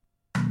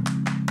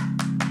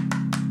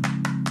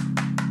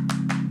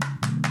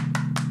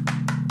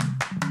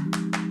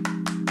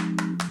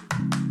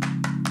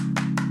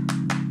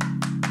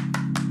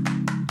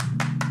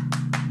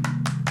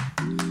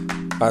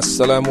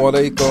Assalamu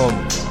alaikum.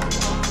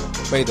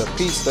 May the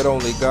peace that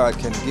only God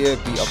can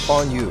give be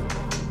upon you.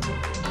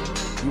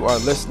 You are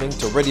listening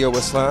to Radio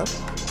Islam,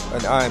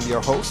 and I am your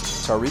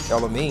host, Tariq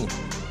Al-Amin.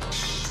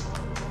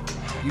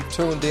 You've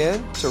tuned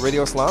in to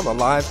Radio Islam, a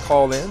live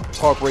call-in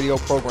talk radio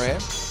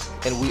program,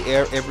 and we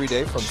air every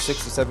day from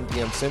 6 to 7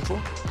 p.m. Central,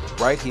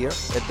 right here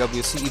at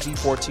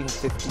WCEV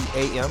 1450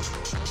 AM,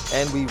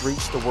 and we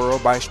reach the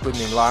world by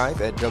streaming live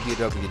at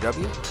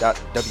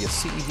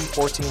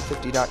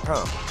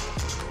www.wcev1450.com.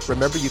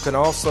 Remember, you can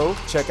also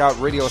check out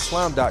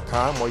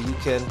RadioIslam.com, where you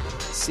can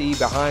see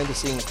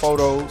behind-the-scenes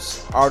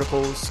photos,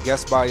 articles,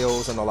 guest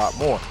bios, and a lot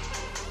more.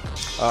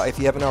 If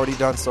you haven't already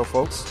done so,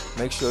 folks,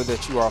 make sure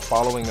that you are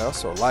following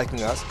us or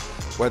liking us,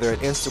 whether at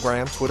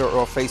Instagram, Twitter,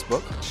 or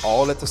Facebook,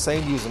 all at the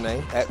same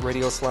username, at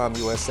Radio Islam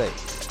USA.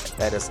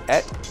 That is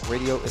at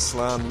Radio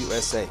Islam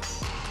USA.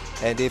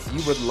 And if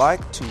you would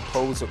like to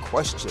pose a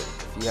question,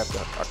 if you have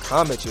a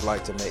comment you'd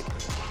like to make,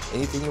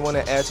 anything you want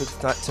to add to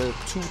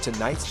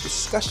tonight's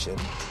discussion,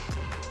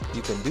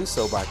 you can do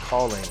so by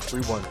calling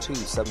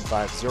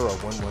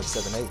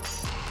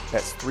 312-750-1178.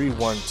 That's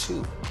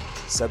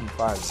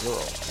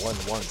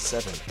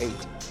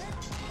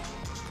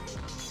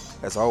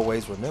 312-750-1178. As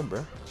always,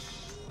 remember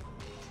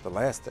the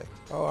last thing.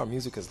 Oh, our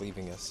music is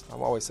leaving us.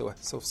 I'm always so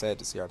sad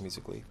to see our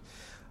music leave.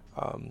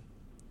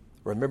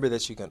 Remember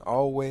that you can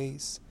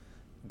always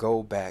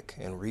go back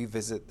and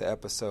revisit the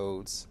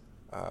episodes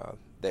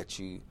that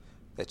you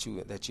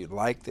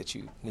like, that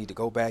you need to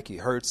go back.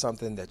 You heard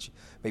something that you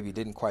maybe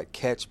didn't quite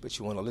catch, but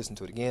you want to listen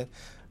to it again.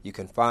 You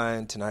can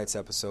find tonight's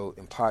episode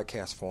in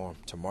podcast form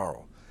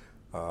tomorrow,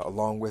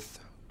 along with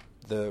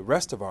the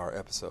rest of our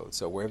episodes.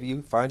 So wherever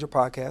you find your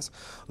podcast,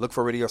 look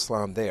for Radio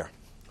Islam there.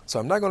 So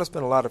I'm not going to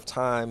spend a lot of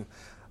time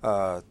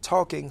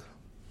talking,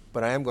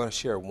 but I am going to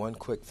share one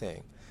quick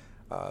thing.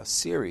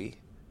 Siri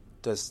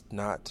is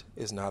not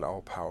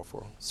all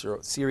powerful.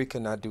 Siri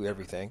cannot do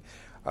everything.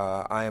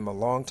 I am a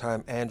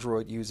longtime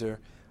Android user,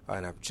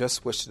 and I've just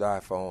switched to the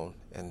iPhone.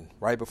 And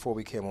right before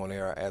we came on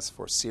air, I asked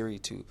for Siri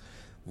to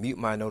mute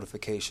my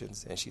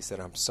notifications, and she said,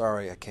 "I'm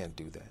sorry, I can't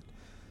do that."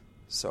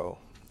 So,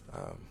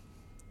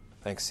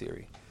 thanks,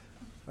 Siri.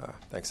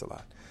 Thanks a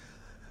lot.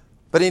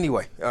 But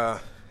anyway,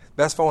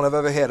 best phone I've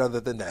ever had other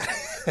than that.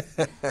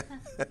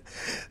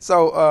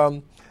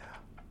 So,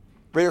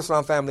 Radio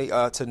Islam family,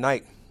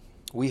 tonight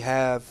we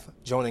have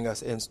joining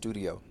us in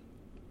studio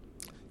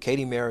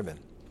Katie Merriman.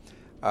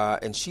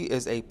 And she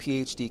is a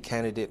PhD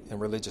candidate in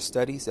religious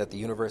studies at the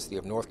University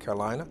of North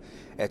Carolina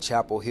at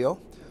Chapel Hill,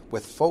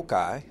 with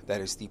foci, that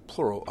is the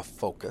plural of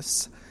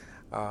focus,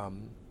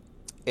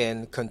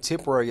 in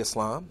contemporary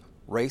Islam,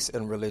 race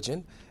and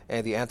religion,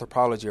 and the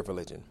anthropology of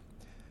religion.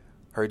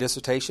 Her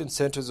dissertation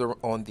centers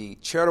on the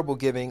charitable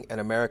giving in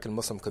American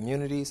Muslim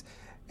communities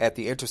at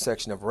the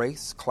intersection of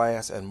race,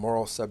 class, and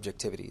moral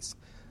subjectivities.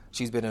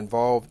 She's been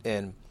involved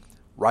in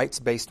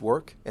rights-based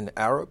work in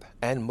Arab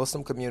and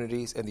Muslim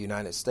communities in the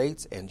United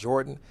States and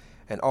Jordan,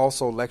 and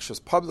also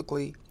lectures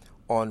publicly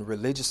on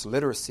religious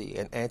literacy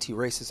and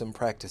anti-racism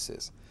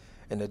practices.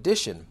 In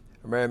addition,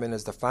 Merriman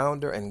is the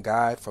founder and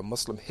guide for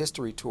Muslim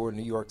History Tour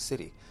New York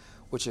City,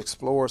 which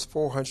explores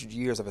 400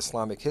 years of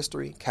Islamic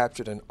history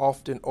captured in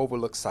often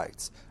overlooked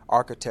sites,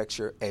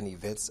 architecture, and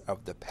events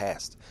of the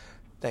past.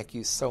 Thank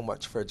you so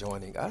much for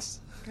joining us.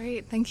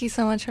 Great. Thank you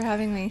so much for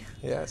having me.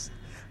 Yes.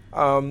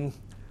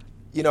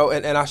 You know,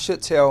 and I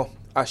should tell,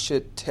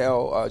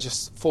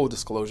 just full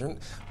disclosure,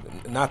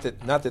 not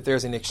that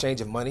there's an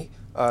exchange of money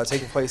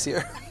taking place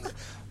here,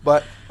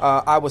 but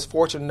I was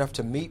fortunate enough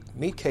to meet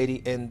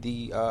Katie in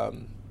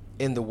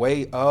the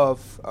way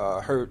of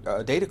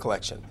her data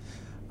collection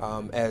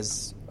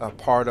as a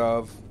part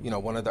of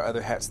one of the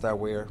other hats that I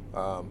wear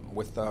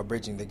with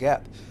Bridging the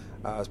Gap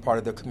as part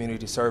of the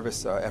community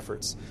service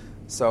efforts.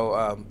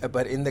 So,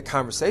 but in the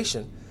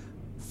conversation,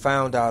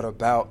 found out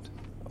about.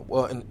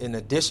 Well, in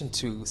addition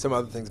to some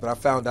other things, but I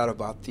found out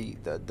about the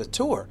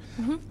tour.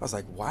 Mm-hmm. I was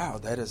like, wow,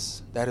 that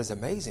is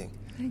amazing.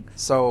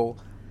 Thanks. So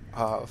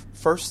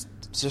first,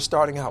 just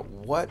starting out,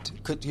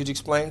 could you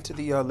explain to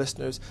the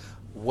listeners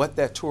what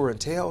that tour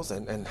entails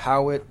and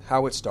how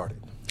it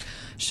started?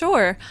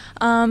 Sure.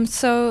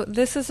 So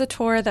this is a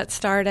tour that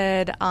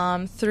started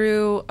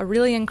through a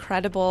really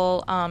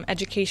incredible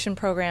education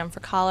program for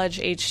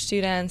college-age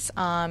students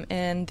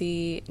in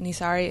the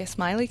Nizari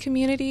Ismaili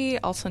community,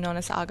 also known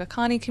as the Aga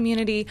Khani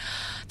community.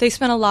 They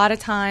spent a lot of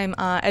time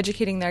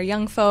educating their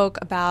young folk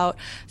about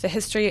the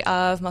history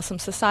of Muslim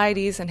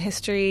societies and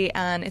history,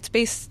 and it's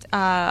based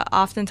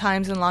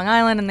oftentimes in Long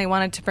Island, and they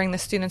wanted to bring the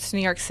students to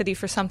New York City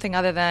for something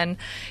other than,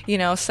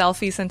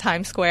 selfies in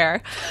Times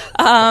Square.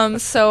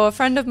 So a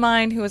friend of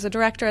mine who was a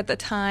director at the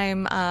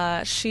time,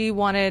 she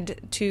wanted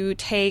to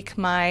take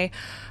my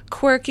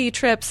quirky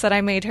trips that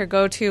I made her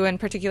go to, in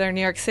particular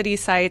New York City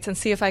sites, and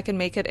see if I could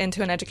make it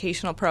into an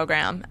educational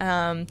program.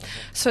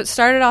 So it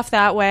started off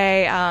that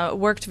way,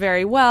 worked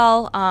very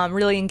well,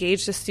 really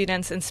engaged the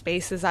students in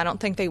spaces I don't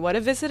think they would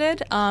have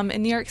visited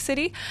in New York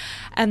City.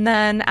 And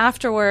then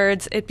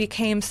afterwards, it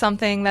became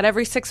something that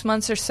every 6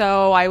 months or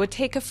so, I would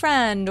take a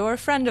friend or a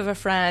friend of a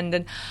friend,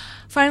 and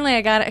finally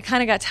I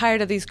kind of got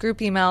tired of these group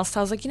emails. So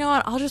I was like, you know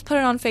what? I'll just put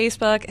it on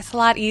Facebook. It's a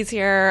lot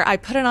easier. I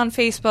put it on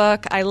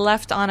Facebook. I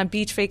left on a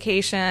beach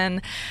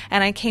vacation,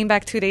 and I came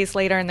back 2 days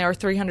later, and there were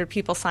 300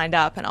 people signed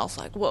up, and I was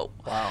like, whoa.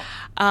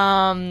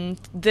 Wow.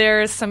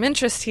 There's some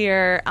interest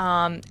here,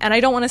 and I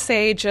don't want to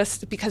say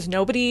just because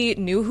nobody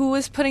knew who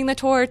was putting the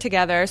tour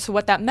together. So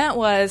what that meant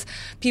was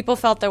people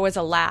felt there was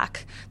a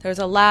lack. There was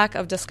a lack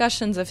of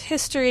discussions of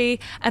history,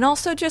 and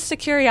also just a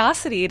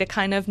curiosity to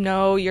kind of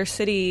know your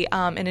city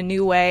in a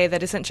new way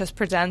that isn't just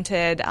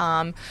presented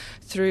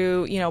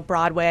through,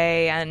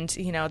 Broadway and,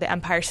 the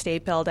Empire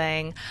State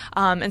Building.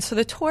 And so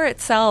the tour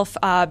itself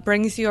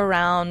brings you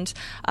around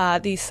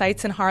these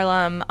sites in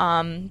Harlem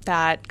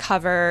that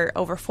cover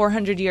over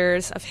 400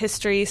 years of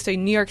history. So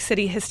New York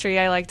City history,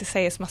 I like to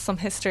say, is Muslim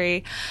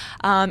history.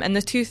 And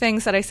the two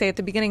things that I say at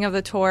the beginning of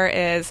the tour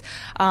is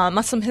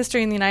Muslim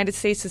history in the United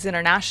States is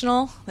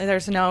international.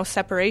 There's no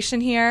separation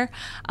here.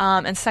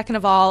 And second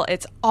of all,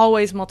 it's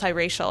always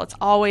multiracial. It's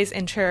always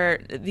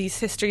these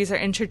histories are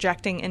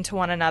interjecting into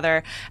one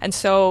another. And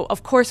so,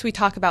 of course, we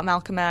talk about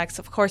Malcolm X.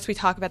 Of course, we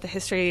talk about the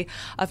history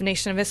of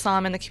Nation of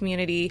Islam and the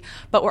community.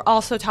 But we're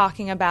also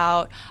talking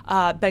about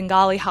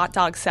Bengali hot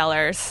dog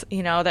sellers,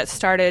 that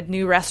started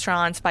new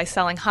restaurants by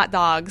selling hot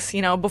dogs.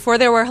 Before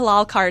there were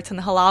halal carts and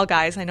the halal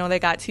guys, I know they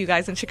got two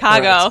guys in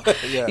Chicago.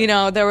 Right.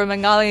 Yeah. There were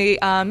Bengali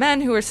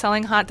men who were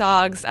selling hot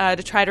dogs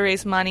to try to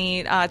raise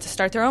money to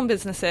start their own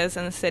businesses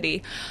in the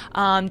city.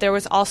 There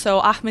was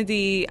also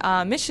Ahmadi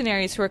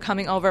missionaries who were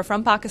coming over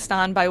from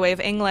Pakistan by way of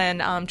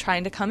England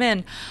trying to come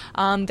in.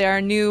 There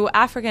are new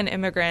African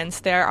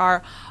immigrants. There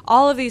are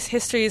all of these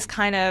histories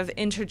kind of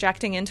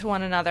interjecting into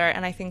one another,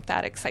 and I think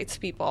that excites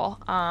people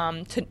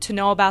to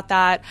know about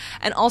that,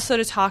 and also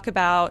to talk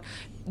about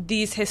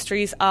these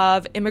histories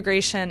of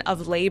immigration,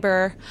 of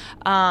labor,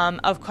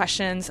 of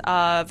questions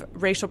of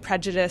racial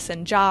prejudice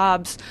and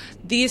jobs.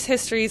 These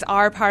histories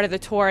are part of the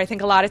tour. I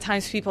think a lot of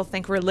times people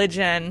think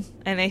religion,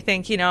 and they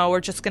think, we're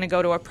just going to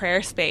go to a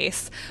prayer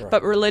space. Right.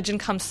 But religion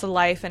comes to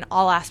life in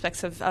all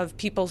aspects of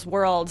people's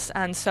worlds.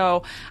 And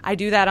so I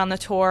do that on the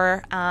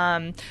tour.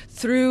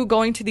 Through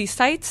going to these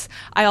sites,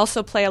 I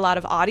also play a lot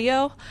of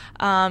audio.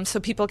 So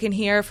people can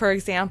hear, for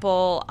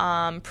example,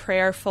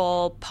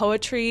 prayerful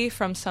poetry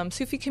from some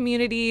Sufi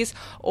communities,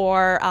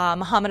 or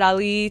Muhammad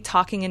Ali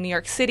talking in New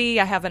York City.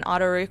 I have an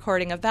auto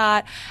recording of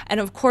that. And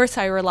of course,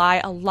 I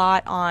rely a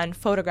lot on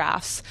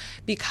photographs,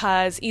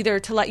 because either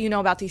to let you know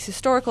about these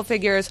historical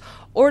figures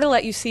or to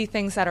let you see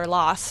things that are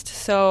lost.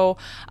 So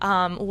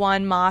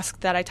one mosque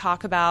that I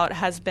talk about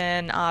has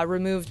been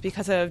removed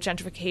because of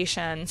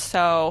gentrification.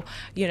 So,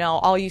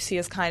 all you see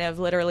is kind of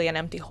literally an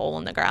empty hole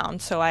in the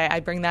ground. So I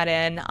bring that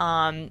in.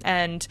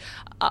 And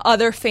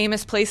other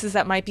famous places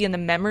that might be in the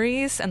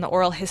memories and the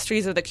oral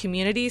histories of the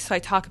community. So I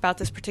talk about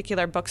this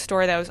particular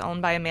bookstore that was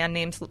owned by a man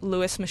named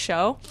Louis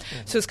Michaud.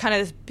 Mm-hmm. So it's kind of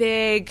this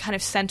big kind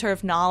of center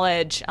of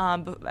knowledge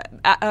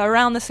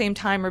around the same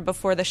time or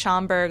before the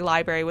Schomburg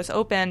Library was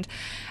opened.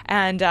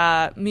 And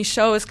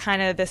Michaud is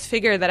kind of this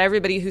figure that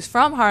everybody who's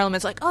from Harlem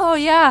is like, oh,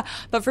 yeah.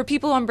 But for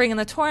people I'm bringing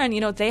the tour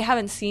in, they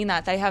haven't seen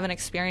that. They haven't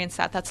experienced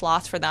that. That's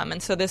lost for them.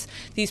 And so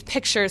these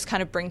pictures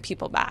kind of bring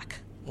people back.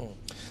 Mm.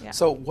 Yeah.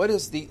 So what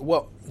is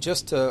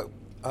just to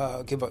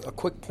give a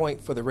quick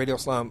point for the Radio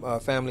Islam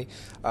family,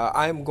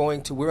 we're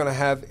going to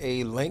have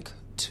a link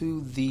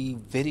to the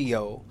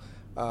video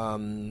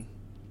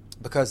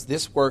because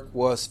this work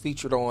was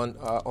featured on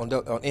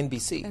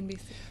NBC.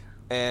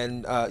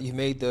 And you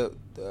made the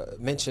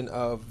mention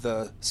of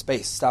the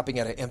space, stopping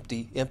at an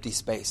empty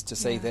space to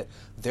say that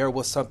there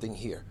was something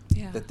here.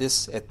 Yeah. That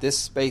at this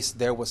space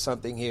there was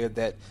something here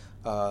that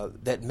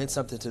meant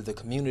something to the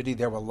community.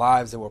 There were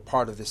lives that were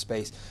part of this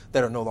space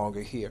that are no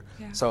longer here.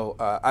 Yeah. So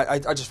I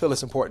just feel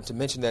it's important to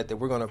mention that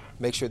we're going to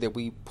make sure that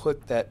we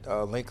put that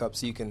link up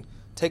so you can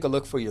take a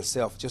look for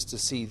yourself just to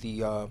see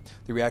the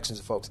reactions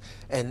of folks.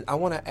 And I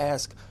want to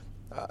ask,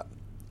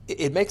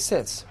 it makes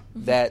sense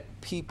that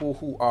people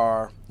who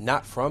are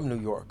not from New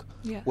York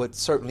would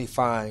certainly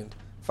find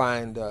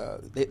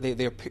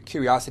their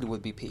curiosity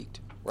would be piqued,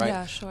 right?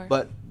 Yeah, sure.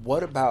 But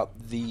what about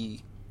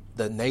the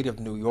native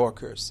New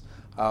Yorkers?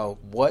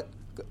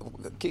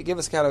 Give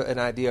us kind of an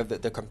idea of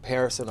the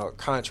comparison or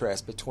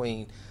contrast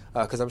between,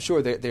 because I'm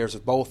sure there's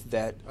both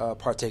that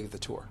partake of the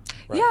tour.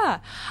 Right? Yeah,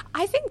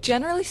 I think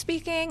generally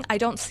speaking, I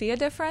don't see a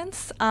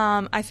difference.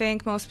 I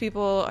think most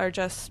people are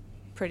just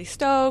pretty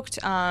stoked.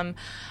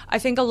 I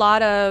think a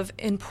lot of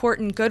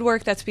important good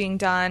work that's being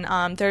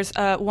done. There's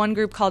one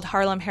group called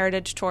Harlem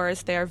Heritage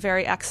Tours. They are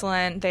very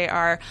excellent. They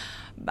are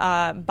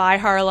by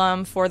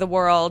Harlem for the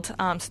world.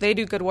 So they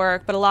do good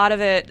work, but a lot of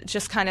it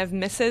just kind of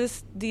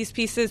misses these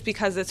pieces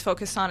because it's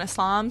focused on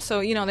Islam. So,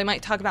 they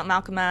might talk about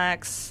Malcolm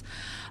X,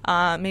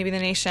 maybe the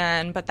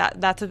nation, but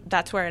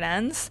that's where it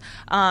ends.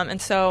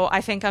 And so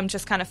I think I'm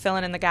just kind of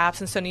filling in the gaps.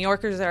 And so New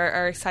Yorkers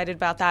are excited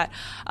about that.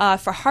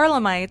 For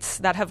Harlemites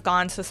that have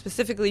gone, so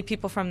specifically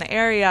people from the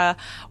area,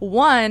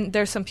 one,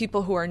 there's some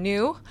people who are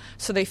new,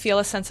 so they feel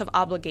a sense of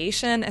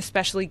obligation,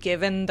 especially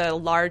given the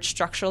large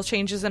structural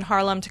changes in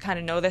Harlem, to kind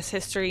of know this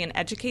history history and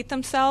educate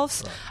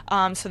themselves,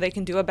 so they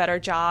can do a better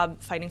job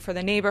fighting for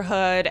the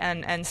neighborhood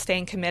and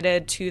staying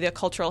committed to the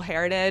cultural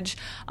heritage,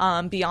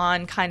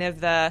 beyond kind of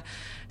the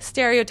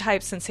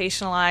stereotype,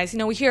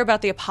 sensationalized. We hear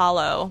about the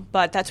Apollo,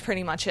 but that's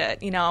pretty much it,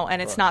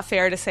 and it's not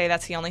fair to say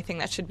that's the only thing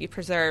that should be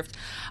preserved.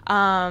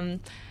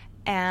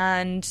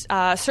 And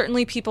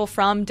certainly people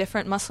from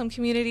different Muslim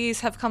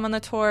communities have come on the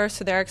tour,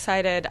 so they're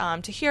excited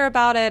to hear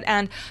about it.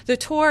 And the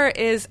tour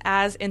is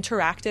as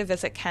interactive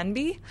as it can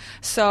be.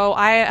 So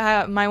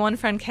my one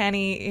friend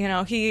Kenny,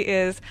 he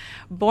is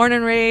born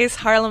and raised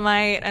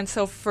Harlemite, and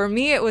so for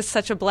me it was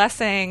such a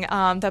blessing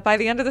that by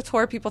the end of the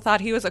tour people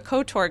thought he was a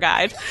co-tour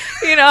guide.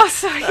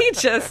 So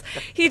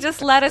he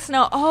just let us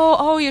know,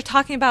 oh, you're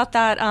talking about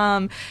that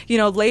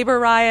labor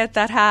riot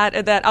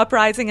that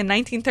uprising in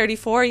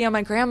 1934. Yeah,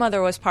 my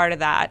grandmother was part of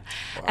that.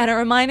 Wow. And it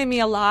reminded me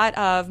a lot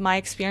of my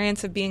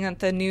experience of being at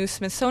the new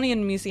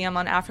Smithsonian Museum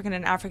on African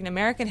and African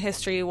American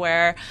history,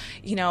 where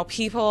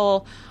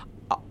people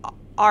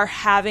are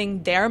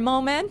having their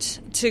moment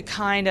to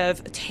kind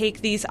of take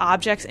these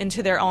objects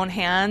into their own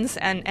hands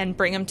and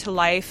bring them to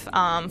life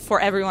for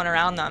everyone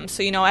around them.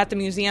 So, at the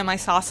museum, I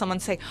saw someone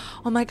say,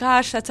 oh my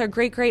gosh, that's our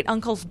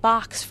great-great-uncle's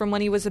box from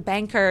when he was a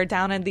banker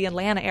down in the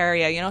Atlanta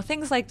area.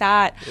 Things like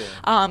that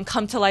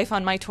come to life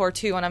on my tour,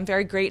 too. And I'm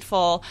very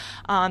grateful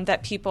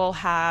that people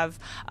have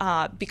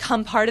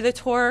become part of the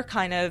tour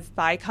kind of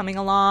by coming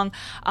along.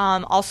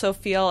 Also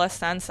feel a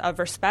sense of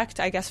respect,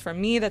 I guess, for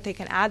me, that they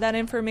can add that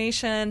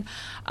information.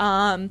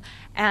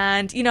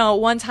 And,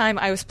 one time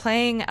I was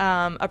playing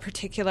a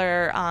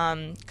particular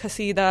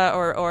qasida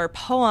or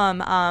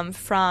poem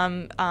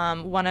from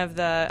one of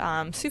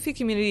the Sufi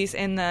communities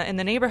in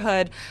the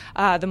neighborhood,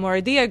 the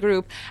Mouridia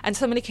group, and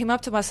somebody came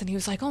up to us and he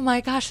was like, oh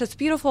my gosh, that's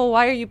beautiful.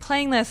 Why are you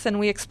playing this? And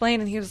we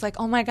explained, and he was like,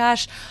 oh my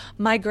gosh,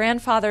 my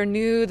grandfather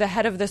knew the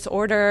head of this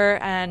order,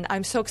 and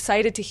I'm so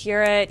excited to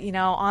hear it,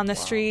 on the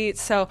street.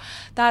 So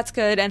that's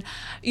good. And,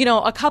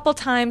 a couple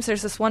times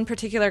there's this one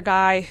particular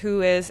guy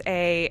who is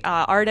a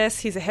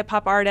artist. He's a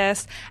hip-hop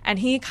artist, and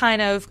he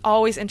kind of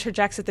always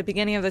interjects at the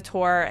beginning of the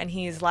tour, and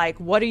he's like,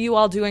 what are you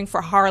all doing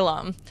for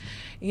Harlem?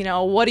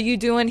 What are you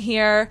doing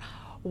here?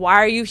 Why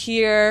are you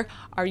here?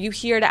 Are you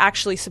here to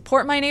actually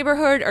support my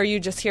neighborhood, or are you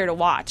just here to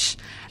watch?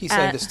 He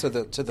said this to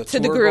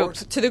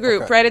the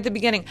group right at the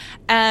beginning.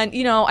 And,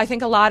 I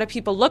think a lot of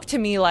people look to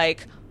me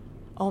like,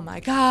 oh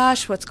my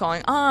gosh, what's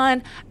going on?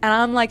 And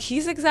I'm like,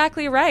 he's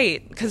exactly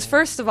right. Because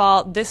first of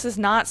all, this is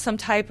not some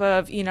type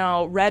of,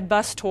 red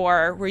bus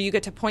tour where you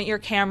get to point your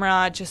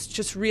camera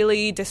just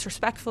really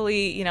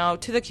disrespectfully,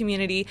 to the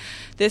community.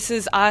 This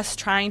is us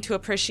trying to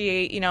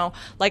appreciate,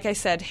 like I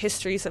said,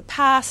 histories have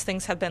passed,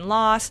 things have been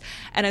lost.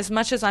 And as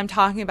much as I'm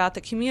talking about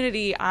the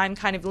community, I'm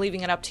kind of leaving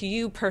it up to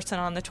you, person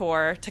on the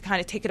tour, to kind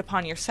of take it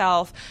upon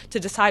yourself to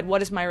decide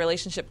what is my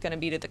relationship going to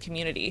be to the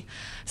community.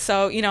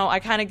 So, I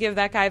kind of give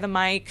that guy the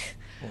mic.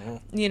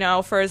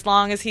 Mm-hmm. For as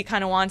long as he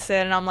kind of wants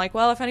it. And I'm like,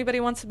 well, if anybody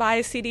wants to buy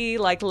a CD,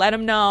 let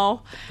him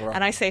know. Right.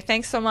 And I say,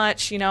 thanks so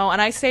much, and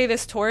I say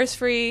this tour is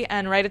free.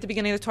 And right at the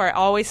beginning of the tour, I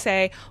always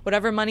say,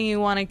 whatever money you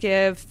want to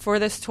give for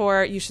this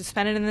tour, you should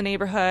spend it in the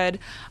neighborhood.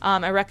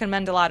 I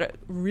recommend a lot of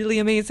really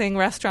amazing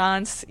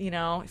restaurants.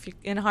 If you're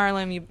in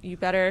Harlem, you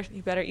better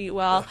eat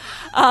well.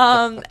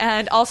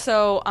 And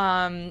also,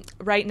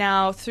 right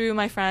now, through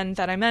my friend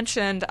that I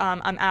mentioned,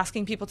 I'm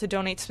asking people to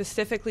donate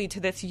specifically to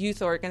this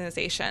youth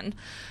organization.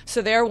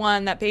 So they're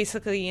one that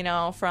basically,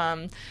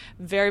 from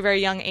very, very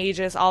young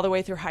ages all the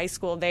way through high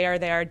school, they are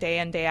there day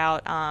in, day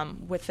out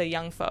with the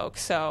young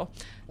folks. So,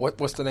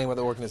 what's the name of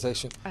the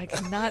organization? I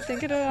cannot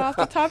think of it off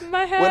the top of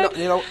my head.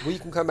 Well, we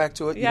can come back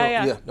to it.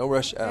 Yeah, no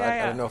rush.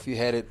 I don't know if you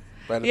had it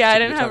right at the tip of your tongue. Yeah, I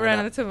didn't have it right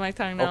on the tip of my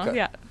tongue, no. Okay.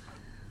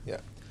 Yeah.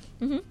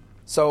 Mm-hmm.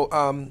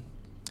 So,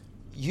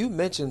 you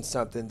mentioned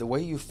something. The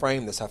way you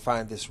frame this, I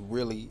find this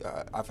really,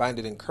 I find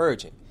it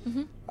encouraging.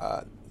 Mm-hmm.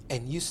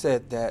 And you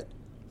said that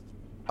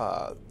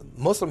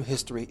Muslim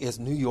history is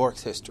New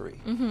York's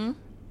history. Mm-hmm.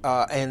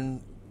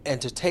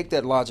 And to take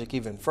that logic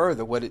even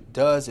further, what it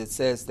does, it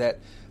says that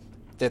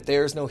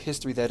there is no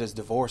history that is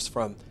divorced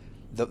from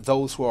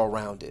those who are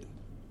around it.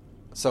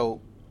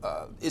 So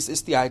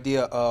it's the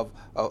idea of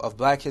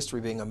black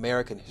history being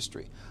American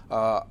history,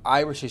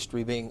 Irish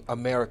history being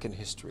American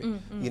history,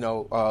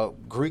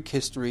 mm-hmm. Greek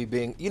history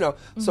being,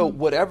 mm-hmm. so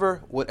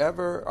whatever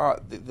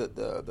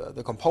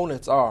the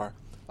components are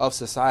of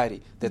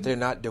society, that mm-hmm. they're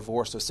not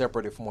divorced or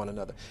separated from one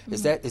another. Mm-hmm.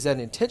 Is that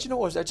intentional,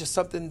 or is that just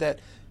something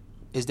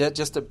is that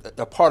just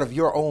a part of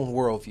your own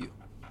worldview?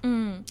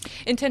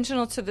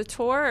 Intentional to the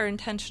tour, or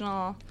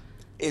intentional?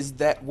 Is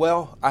that,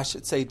 I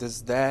should say,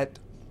 is that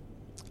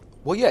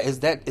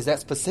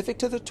specific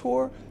to the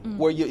tour? Mm-hmm.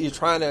 Where you're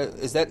trying to,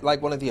 is that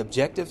like one of the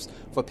objectives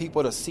for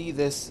people to see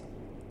this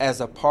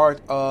as a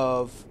part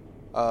of,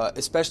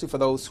 especially for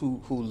those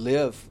who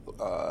live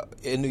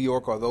in New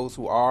York, or those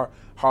who are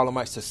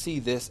Harlemites, to see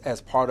this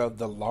as part of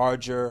the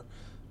larger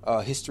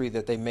history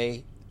that they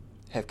may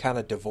have kind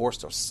of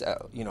divorced or,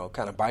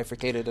 kind of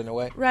bifurcated in a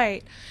way?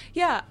 Right.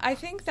 Yeah, I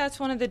think that's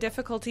one of the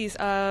difficulties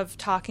of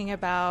talking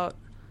about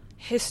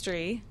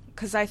history,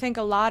 because I think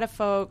a lot of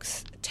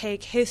folks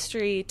take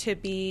history to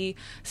be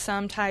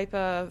some type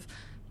of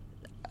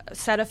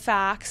set of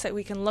facts that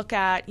we can look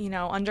at,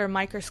 under a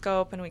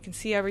microscope, and we can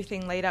see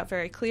everything laid out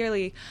very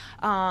clearly.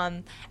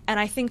 And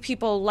I think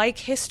people like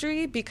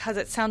history because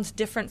it sounds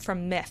different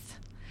from myth.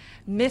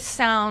 Myth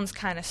sounds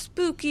kind of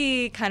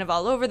spooky, kind of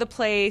all over the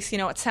place.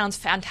 It sounds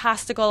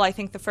fantastical. I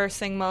think the first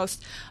thing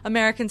most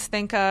Americans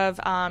think of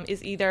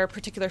is either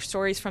particular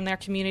stories from their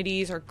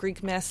communities or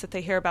Greek myths that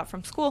they hear about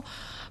from school.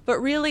 But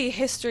really,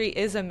 history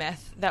is a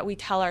myth that we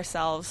tell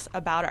ourselves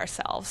about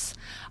ourselves.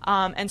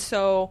 And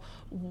so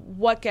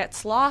what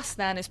gets lost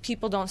then is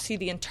people don't see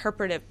the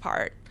interpretive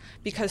part,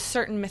 because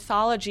certain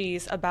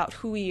mythologies about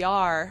who we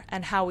are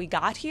and how we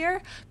got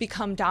here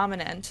become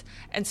dominant.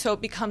 And so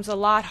it becomes a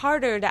lot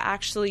harder to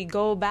actually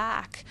go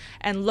back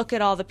and look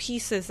at all the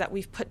pieces that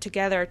we've put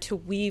together to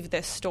weave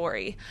this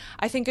story.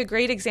 I think a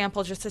great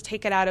example, just to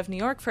take it out of New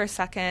York for a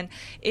second,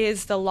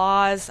 is the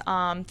laws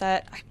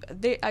that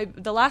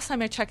the last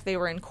time I checked, they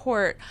were in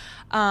court,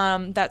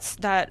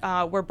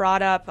 that were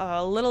brought up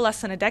a little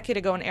less than a decade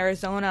ago in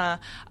Arizona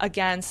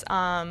against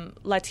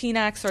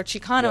Latinx or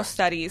Chicano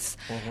studies.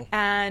 Mm-hmm.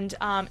 And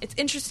it's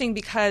interesting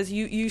because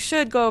you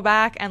should go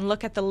back and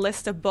look at the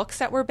list of books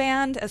that were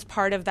banned as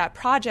part of that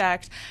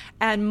project,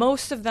 and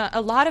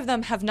a lot of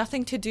them have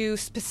nothing to do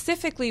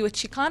specifically with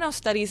Chicano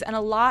studies and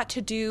a lot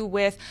to do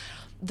with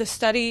the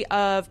study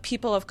of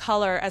people of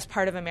color as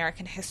part of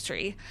American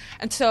history.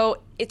 And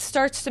so it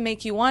starts to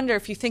make you wonder,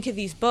 if you think of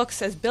these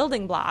books as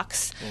building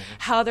blocks,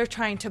 how they're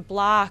trying to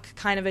block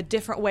kind of a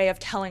different way of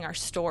telling our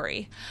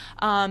story.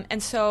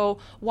 And so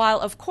while,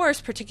 of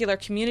course, particular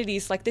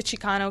communities like the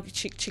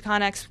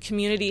Chicanx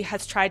community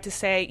has tried to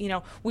say,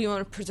 we want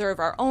to preserve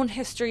our own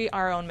history,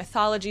 our own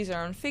mythologies,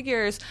 our own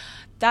figures,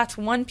 that's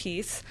one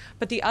piece.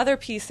 But the other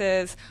piece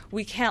is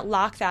we can't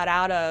lock that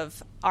out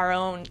of our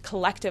own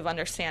collective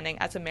understanding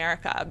as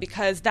America,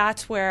 because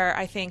that's where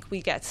I think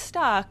we get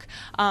stuck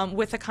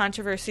with the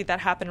controversy that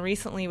happened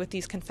recently with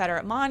these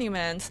Confederate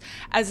monuments,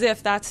 as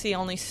if that's the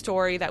only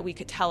story that we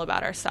could tell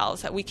about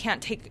ourselves, that we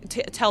can't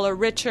tell a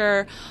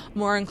richer,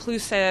 more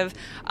inclusive,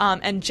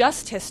 and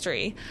just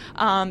history.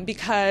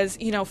 Because,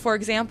 for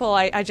example,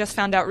 I just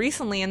found out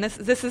recently, and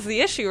this is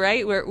the issue,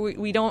 right, where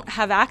we don't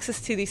have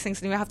access to these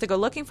things and we have to go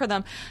looking for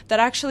them, that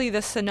actually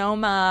the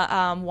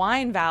Sonoma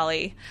wine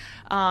valley,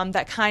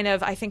 that kind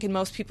of, I think in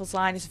most people's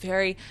mind, is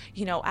very,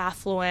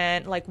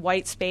 affluent, like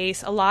white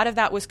space. A lot of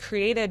that was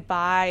created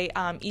by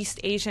East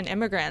Asian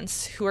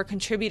immigrants who are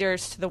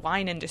contributors to the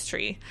wine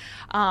industry.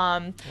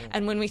 And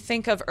when we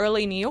think of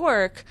early New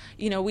York,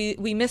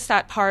 we miss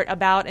that part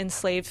about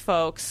enslaved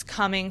folks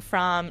coming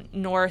from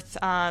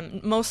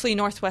mostly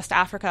Northwest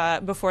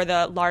Africa before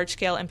the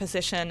large-scale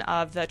imposition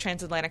of the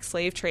transatlantic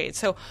slave trade.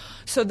 So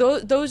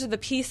those are the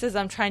pieces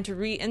I'm trying to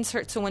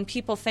reinsert. So when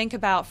people think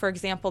about, for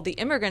example, the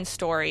immigrant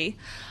story,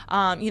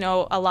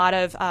 a lot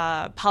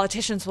of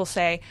politicians will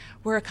say,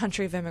 we're a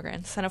country of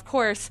immigrants. And of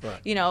course,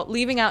 right,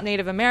 leaving out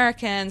Native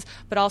Americans,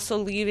 but also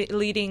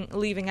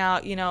leaving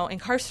out,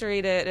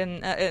 incarcerated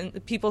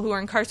and people who are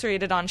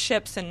incarcerated on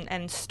ships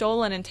and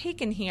stolen and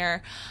taken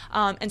here.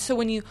 And so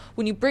when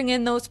you bring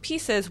in those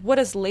pieces, what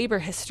does labor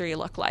history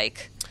look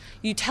like?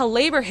 You tell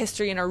labor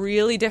history in a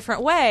really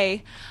different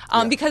way.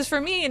 Because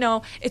for me,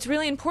 it's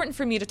really important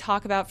for me to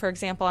talk about, for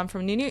example, I'm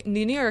from the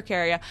New York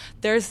area.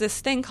 There's this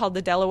thing called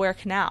the Delaware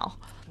Canal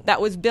that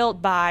was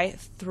built by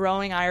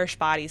throwing Irish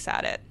bodies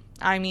at it.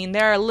 I mean,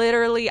 there are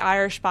literally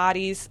Irish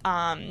bodies,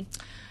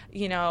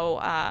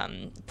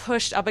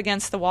 pushed up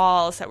against the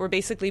walls that were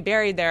basically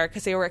buried there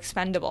because they were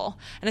expendable.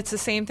 And it's the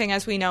same thing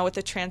as we know with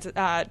the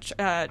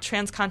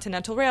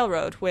Transcontinental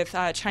Railroad with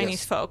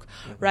Chinese folk,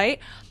 right?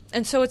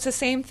 And so it's the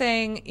same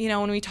thing,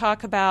 when we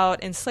talk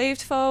about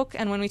enslaved folk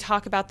and when we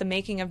talk about the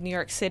making of New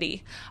York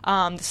City.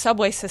 The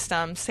subway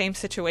system, same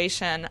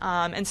situation.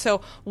 And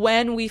so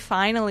when we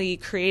finally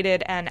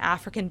created an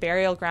African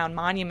burial ground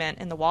monument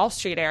in the Wall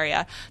Street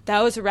area,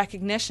 that was a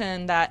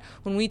recognition that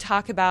when we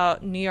talk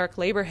about New York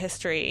labor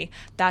history,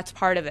 that's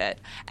part of it.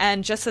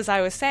 And just as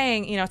I was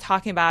saying,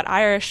 talking about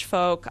Irish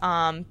folk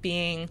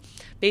being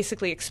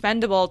basically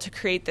expendable to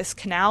create this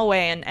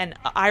canalway and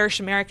Irish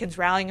Americans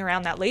rallying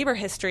around that labor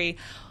history,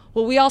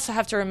 well, we also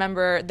have to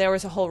remember there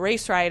was a whole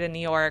race riot in New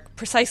York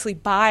precisely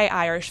by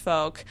Irish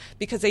folk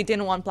because they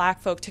didn't want black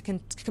folk to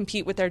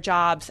compete with their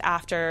jobs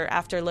after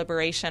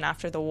liberation,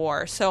 after the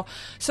war. So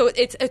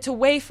it's a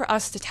way for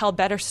us to tell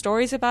better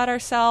stories about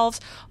ourselves,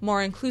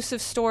 more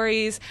inclusive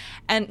stories,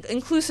 and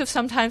inclusive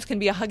sometimes can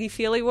be a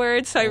huggy-feely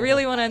word, so I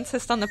really want to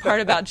insist on the part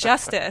about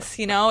justice.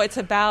 It's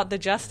about the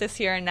justice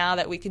here and now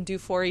that we can do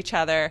for each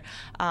other,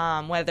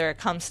 whether it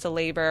comes to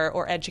labor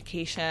or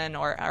education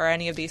or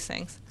any of these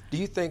things. Do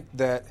you think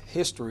that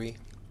history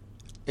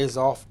is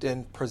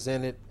often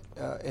presented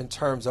in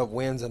terms of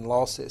wins and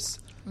losses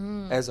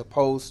as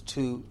opposed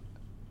to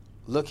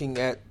looking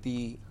at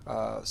the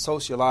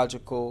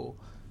sociological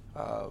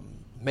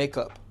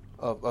makeup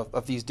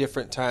of these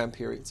different time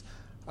periods?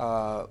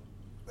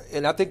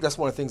 and I think that's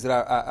one of the things that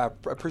I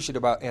appreciate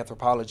about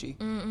anthropology,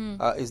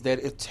 is that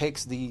it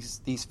takes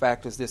these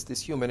factors,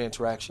 this human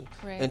interaction,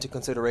 into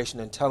consideration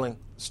in telling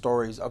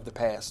stories of the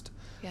past.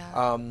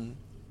 Yeah.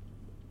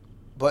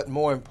 But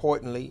more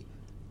importantly,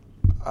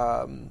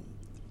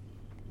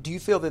 do you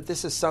feel that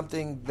this is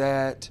something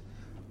that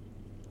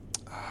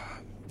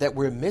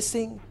we're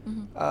missing?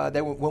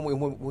 That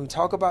when we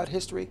talk about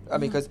history, I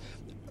mean, because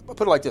I'll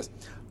put it like this: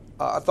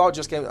 a quote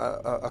just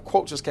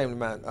came to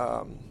mind.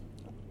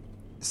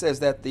 It says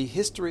that the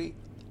history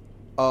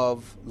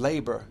of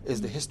labor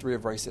is the history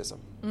of racism,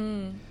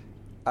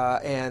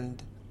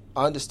 and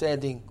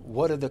understanding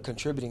what are the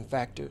contributing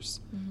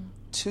factors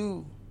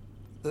to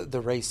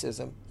the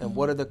racism, and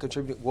what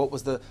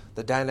was the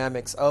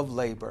dynamics of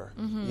labor,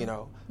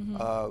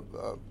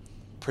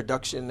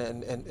 production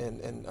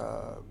and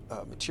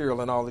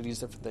material and all of these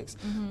different things.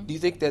 Do you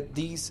think that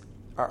these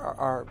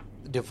are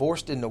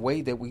divorced in the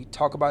way that we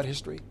talk about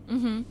history?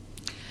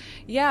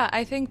 Yeah,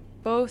 I think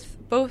both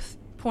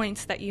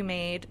points that you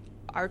made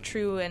are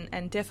true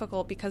and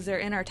difficult because they're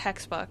in our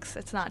textbooks.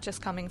 It's not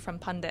just coming from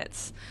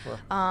pundits.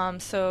 Sure.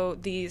 So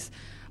these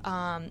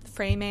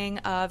framing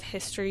of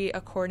history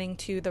according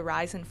to the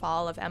rise and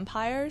fall of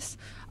empires,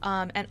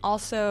 and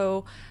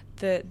also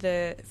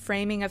the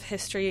framing of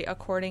history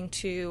according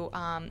to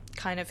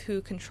kind of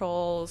who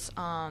controls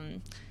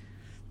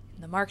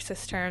the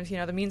Marxist terms,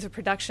 the means of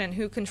production,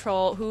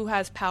 who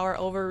has power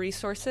over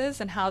resources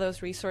and how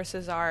those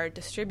resources are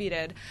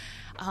distributed.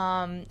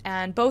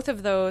 And both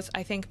of those,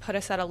 I think, put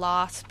us at a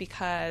loss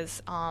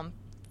because,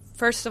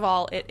 first of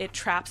all, it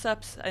traps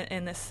us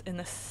in this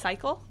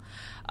cycle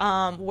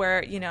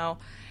where,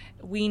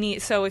 we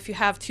need. So if you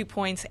have 2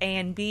 points, A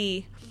and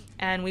B,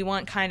 and we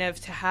want kind of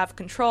to have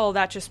control,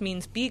 that just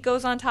means B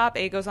goes on top,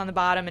 A goes on the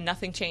bottom, and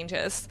nothing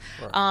changes.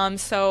 Right.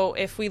 So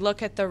if we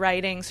look at the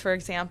writings, for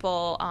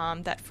example,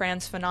 that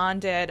Frantz Fanon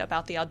did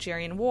about the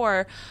Algerian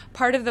War,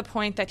 part of the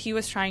point that he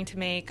was trying to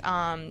make,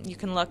 you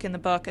can look in the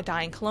book, A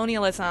Dying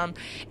Colonialism,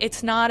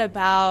 it's not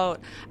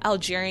about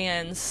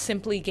Algerians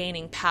simply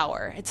gaining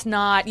power. It's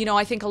not,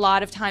 I think a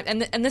lot of times,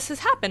 and this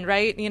has happened,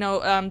 right?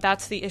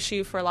 That's the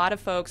issue for a lot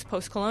of folks,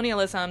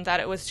 post-colonialism, that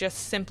it was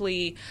just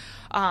simply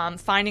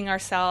finding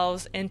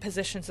ourselves in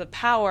positions of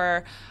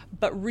power,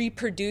 but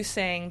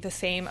reproducing the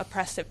same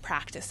oppressive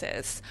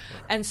practices.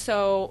 Right. And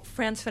so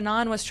Frantz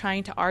Fanon was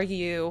trying to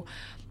argue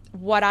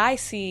what I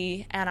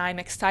see and I'm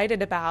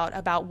excited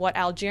about what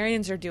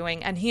Algerians are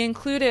doing. And he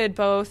included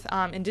both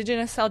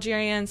indigenous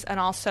Algerians and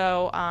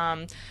also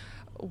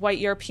white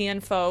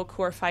European folk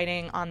who are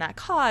fighting on that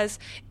cause,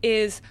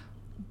 is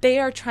they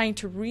are trying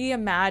to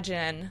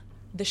reimagine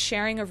the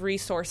sharing of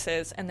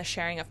resources and the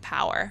sharing of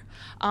power.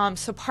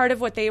 So part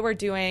of what they were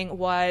doing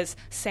was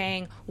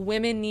saying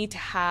women need to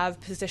have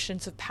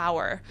positions of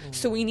power.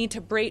 So we need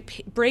to break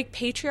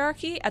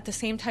patriarchy at the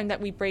same time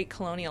that we break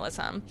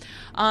colonialism.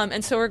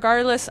 And so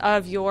regardless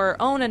of your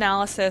own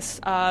analysis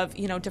of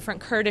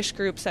different Kurdish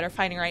groups that are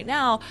fighting right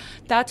now,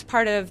 that's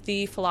part of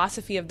the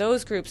philosophy of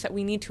those groups, that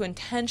we need to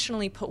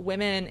intentionally put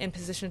women in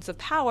positions of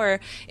power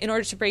in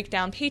order to break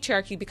down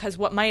patriarchy, because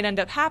what might end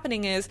up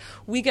happening is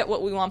we get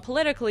what we want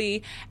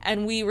politically,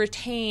 and we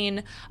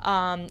retain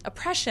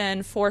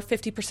oppression for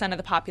 50% of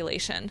the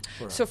population.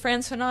 Right. So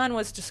Frantz Fanon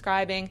was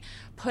describing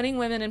putting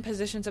women in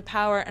positions of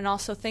power and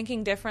also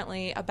thinking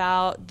differently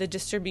about the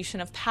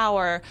distribution of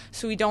power,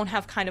 so we don't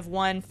have kind of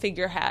one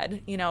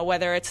figurehead,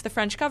 whether it's the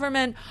French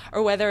government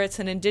or whether it's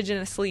an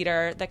indigenous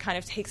leader that kind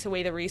of takes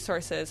away the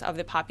resources of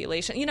the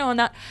population.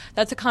 And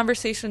that's a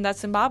conversation that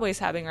Zimbabwe is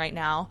having right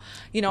now.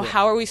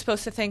 How are we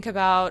supposed to think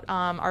about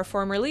our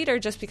former leader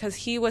just because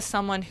he was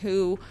someone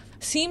who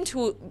seemed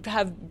to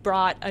have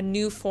brought a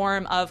new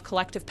form of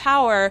collective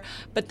power,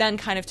 but then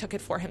kind of took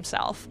it for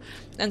himself.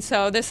 And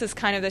so this is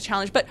kind of the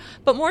challenge. But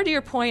more to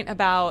your point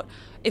about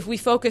if we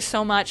focus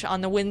so much on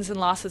the wins and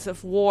losses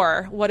of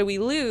war, what do we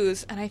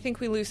lose? And I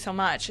think we lose so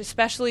much,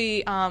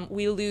 especially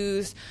we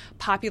lose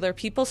popular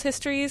people's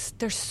histories.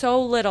 There's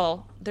so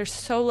little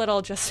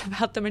just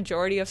about the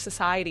majority of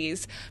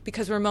societies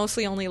because we're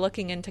mostly only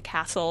looking into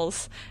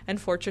castles and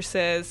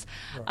fortresses,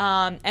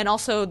 right. And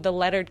also the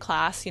lettered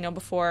class,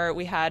 before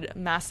we had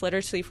mass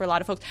literacy for a lot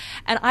of folks.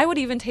 And I would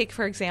even take,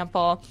 for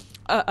example,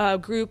 a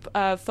group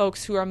of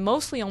folks who are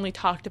mostly only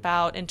talked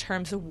about in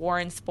terms of war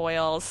and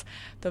spoils,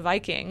 the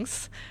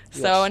Vikings.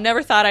 Yes. So I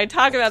never thought I'd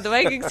talk about the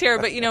Vikings here,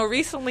 but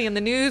recently in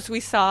the news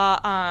we saw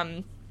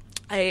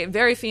a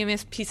very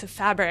famous piece of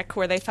fabric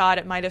where they thought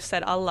it might have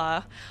said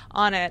Allah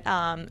on it,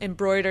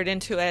 embroidered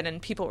into it, and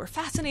people were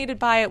fascinated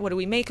by it. What do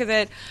we make of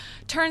it?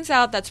 Turns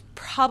out that's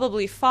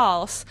probably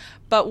false,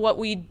 but what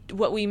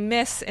we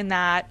miss in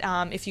that,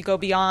 if you go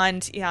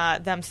beyond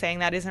them saying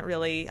that isn't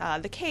really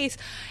the case,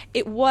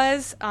 it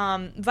was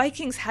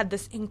Vikings had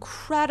this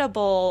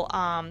incredible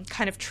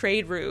kind of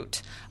trade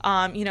route,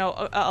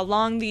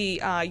 along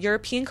the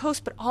European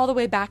coast, but all the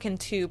way back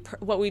into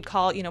what we'd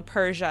call,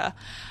 Persia.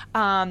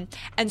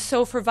 And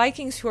so for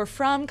Vikings who are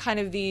from kind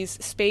of these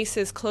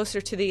spaces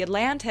closer to the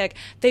Atlantic,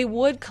 they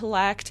would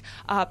collect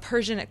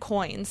Persianate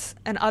coins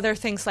and other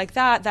things like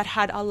that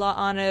had Allah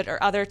on it,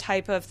 or other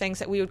type of things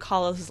that we would call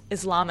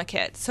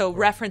al-Islamikit, so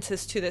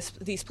references to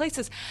these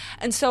places.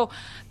 And so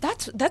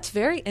that's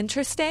very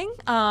interesting,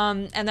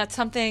 and that's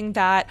something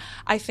that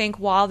I think,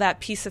 while that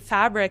piece of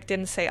fabric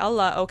didn't say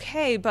Allah,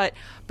 okay, but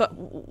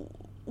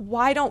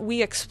why don't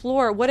we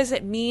explore what does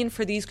it mean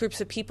for these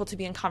groups of people to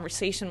be in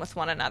conversation with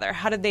one another?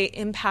 How did they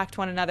impact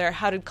one another?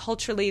 How did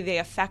culturally they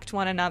affect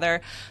one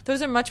another?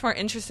 Those are much more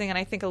interesting and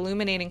I think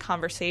illuminating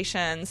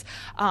conversations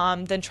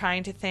than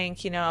trying to think,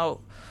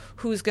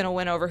 who's going to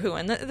win over who.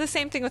 And the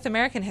same thing with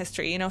American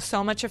history.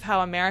 So much of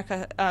how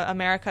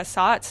America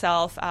saw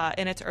itself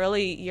in its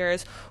early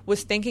years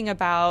was thinking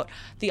about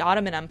the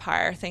Ottoman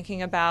Empire,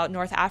 thinking about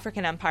North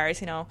African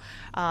empires.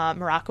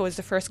 Morocco was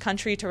the first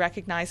country to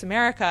recognize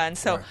America. And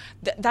so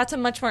that's a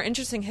much more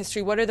interesting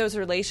history. What are those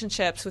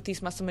relationships with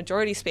these Muslim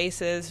majority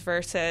spaces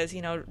versus,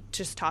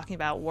 just talking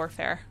about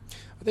warfare?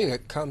 I think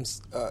it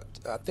comes,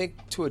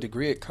 to a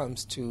degree, it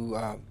comes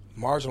to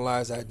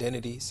marginalized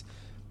identities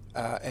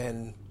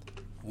and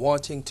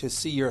wanting to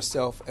see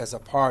yourself as a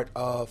part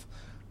of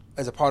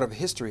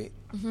history,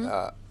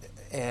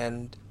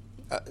 and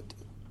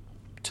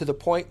to the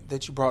point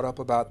that you brought up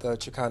about the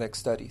Chicanic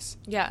studies,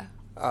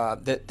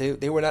 that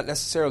they were not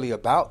necessarily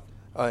about,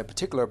 in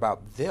particular,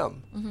 about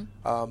them,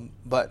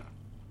 but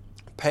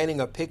painting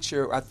a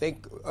picture. I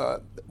think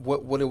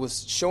what it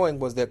was showing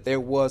was that there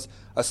was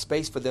a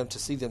space for them to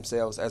see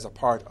themselves as a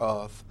part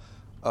of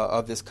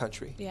this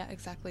country. Yeah,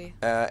 exactly.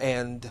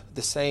 And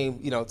the same,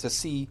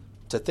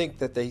 to think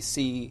that they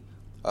see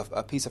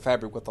a piece of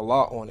fabric with the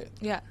law on it.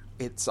 Yeah.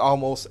 It's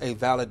almost a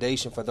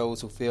validation for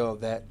those who feel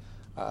that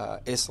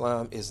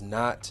Islam is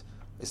not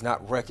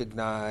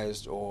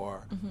recognized,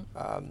 or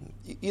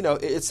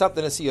it's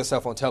something to see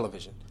yourself on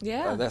television.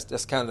 Yeah.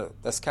 That's kind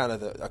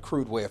of a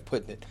crude way of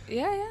putting it.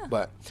 Yeah.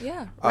 But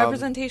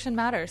representation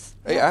matters.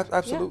 Yeah,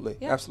 absolutely.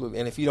 Absolutely.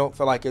 And if you don't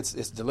feel like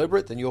it's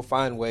deliberate, then you'll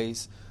find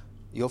ways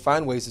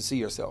to see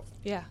yourself.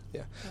 Yeah.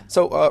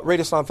 So,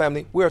 Radio Islam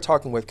family, we are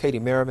talking with Katie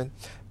Merriman.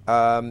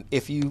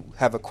 If you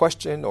have a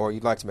question or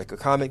you'd like to make a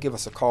comment, give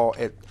us a call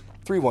at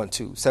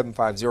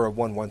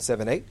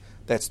 312-750-1178.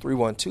 That's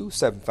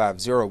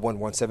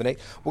 312-750-1178.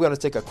 We're going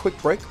to take a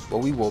quick break, but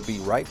we will be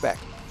right back.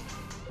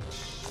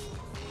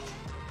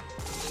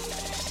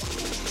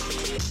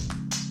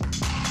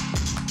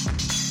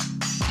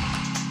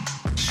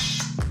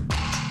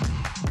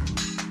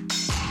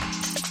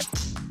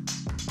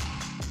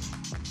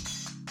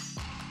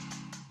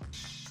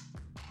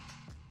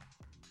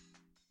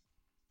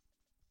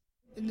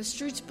 In the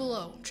streets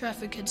below,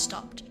 traffic had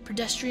stopped.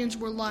 Pedestrians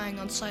were lying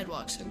on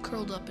sidewalks and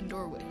curled up in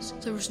doorways.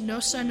 There was no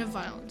sign of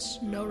violence,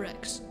 no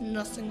wrecks,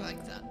 nothing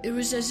like that. It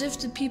was as if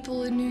the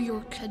people in New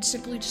York had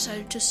simply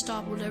decided to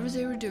stop whatever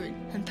they were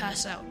doing and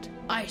pass out.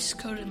 Ice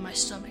coated my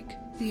stomach.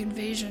 The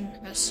invasion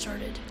has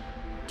started.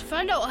 To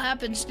find out what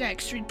happens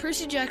next, read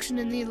Percy Jackson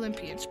and the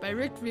Olympians by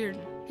Rick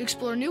Riordan.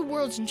 Explore new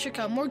worlds and check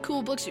out more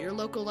cool books at your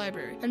local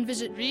library. And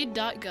visit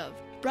read.gov.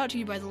 Brought to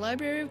you by the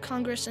Library of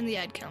Congress and the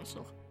Ad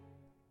Council.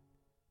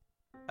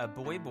 A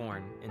boy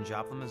born in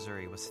Joplin,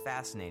 Missouri was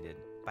fascinated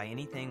by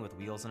anything with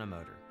wheels and a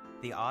motor.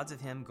 The odds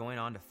of him going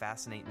on to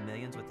fascinate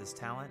millions with his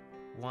talent,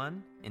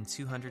 1 in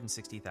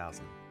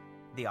 260,000.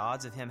 The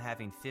odds of him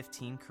having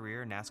 15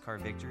 career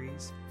NASCAR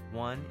victories,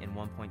 1 in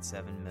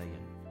 1.7 million.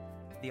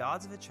 The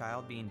odds of a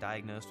child being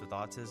diagnosed with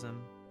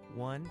autism,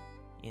 1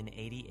 in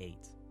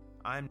 88.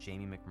 I'm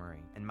Jamie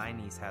McMurray, and my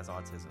niece has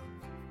autism.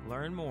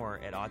 Learn more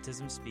at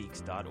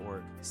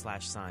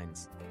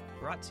autismspeaks.org/signs.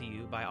 Brought to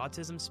you by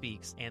Autism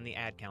Speaks and the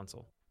Ad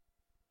Council.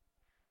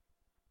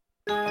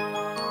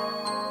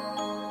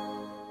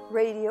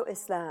 Radio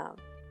Islam,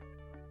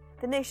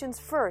 the nation's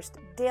first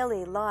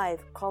daily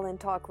live call-in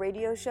talk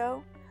radio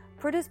show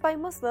produced by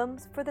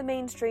Muslims for the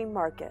mainstream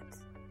market.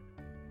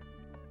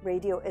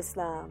 Radio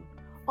Islam,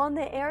 on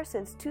the air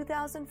since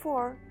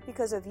 2004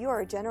 because of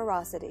your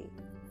generosity.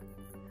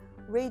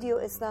 Radio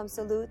Islam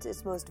salutes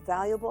its most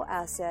valuable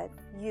asset,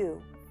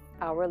 you,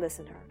 our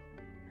listener.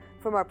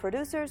 From our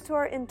producers to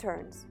our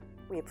interns,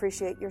 we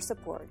appreciate your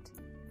support.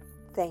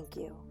 Thank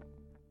you.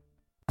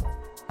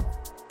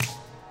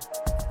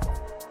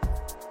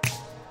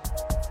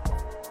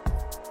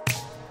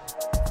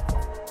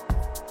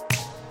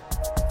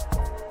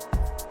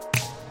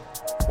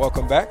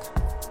 Welcome back.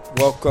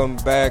 Welcome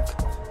back,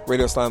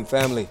 Radio Islam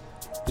family.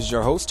 This is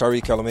your host,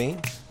 Tariq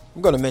El-Amin.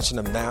 I'm going to mention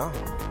them now.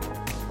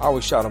 I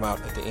always shout them out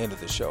at the end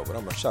of the show, but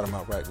I'm going to shout them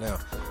out right now.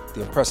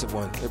 The impressive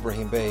one,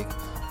 Ibrahim Beg,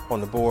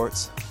 on the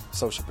boards,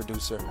 social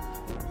producer.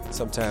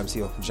 Sometimes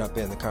he'll jump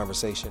in the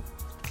conversation.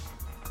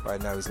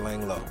 Right now he's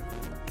laying low.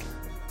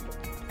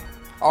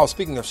 Oh,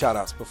 speaking of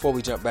shout-outs, before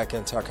we jump back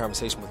into our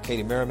conversation with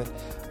Katie Merriman,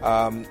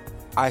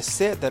 I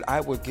said that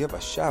I would give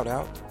a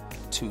shout-out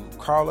to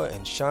Carla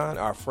and Sean,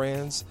 our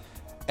friends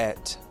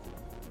at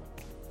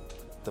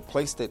the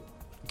place that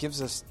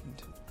gives us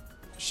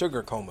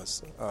sugar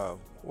comas.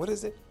 What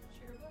is it?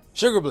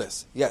 Sugar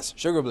Bliss. Yes,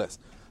 Sugar Bliss.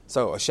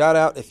 So a shout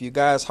out if you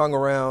guys hung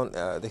around.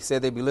 They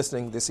said they'd be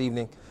listening this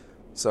evening.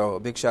 So a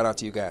big shout out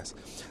to you guys.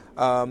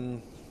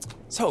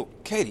 So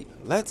Katie,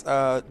 let's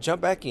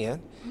jump back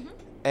in.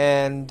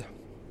 And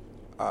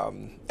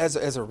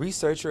as a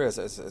researcher, as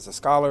a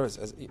scholar,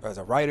 as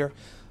a writer,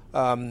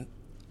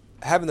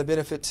 having the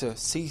benefit to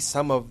see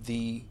some of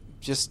the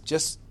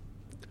just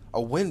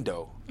a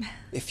window,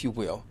 if you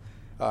will,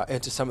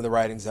 into some of the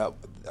writings,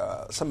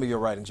 some of your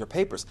writings, your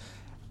papers,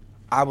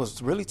 I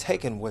was really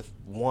taken with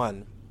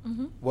one.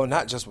 Mm-hmm. Well,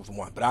 not just with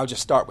one, but I'll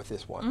just start with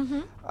this one,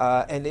 mm-hmm.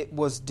 And it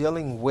was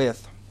dealing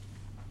with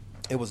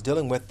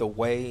the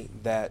way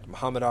that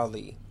Muhammad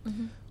Ali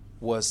mm-hmm.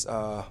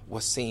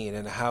 was seen,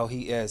 and how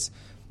he is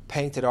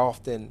painted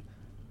often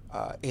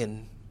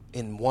in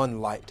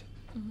one light,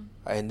 mm-hmm.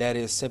 And that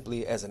is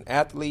simply as an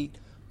athlete.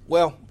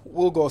 Well,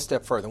 we'll go a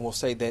step further, and we'll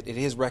say that it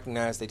is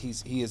recognized that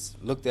he is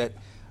looked at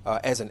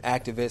as an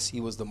activist.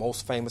 He was the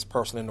most famous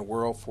person in the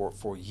world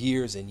for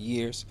years and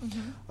years,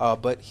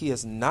 mm-hmm. But he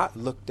is not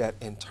looked at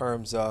in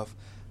terms of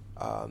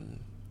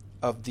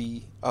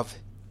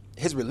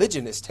his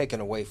religion is taken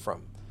away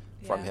from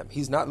him.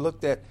 He's not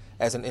looked at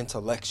as an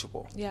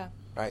intellectual. Yeah.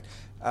 Right.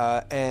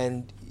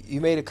 And you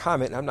made a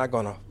comment, and I'm not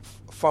going to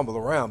fumble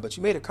around, but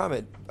you made a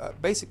comment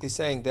basically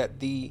saying that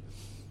the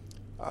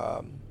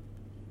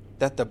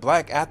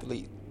black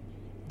athlete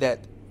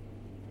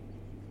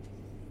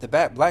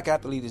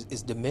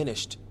is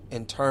diminished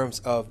in terms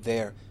of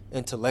their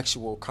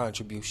intellectual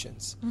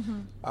contributions,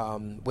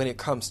 mm-hmm. When it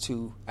comes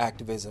to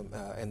activism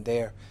and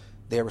their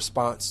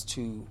response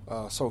to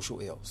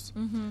social ills.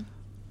 Mm-hmm.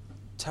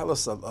 Tell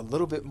us a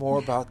little bit more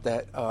about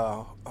that,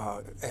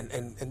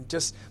 and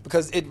just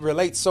because it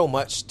relates so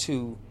much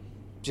to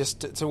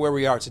to where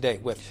we are today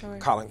with sure.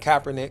 Colin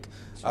Kaepernick,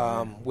 sure.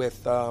 And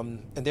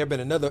there have been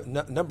another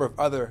number of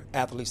other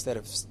athletes that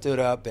have stood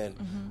up and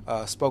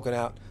mm-hmm. Spoken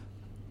out,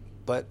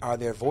 but are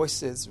their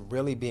voices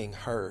really being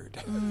heard?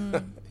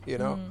 You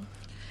know? Mm.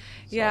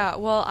 Yeah,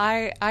 well,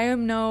 I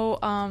am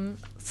no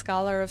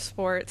scholar of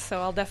sports,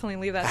 so I'll definitely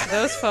leave that to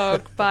those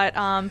folk. But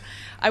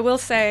I will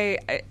say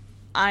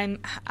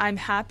I'm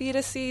happy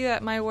to see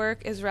that my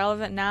work is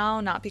relevant now,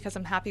 not because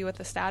I'm happy with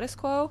the status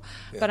quo,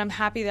 but I'm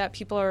happy that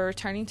people are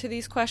returning to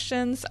these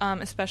questions,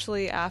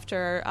 especially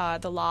after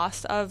the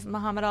loss of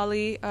Muhammad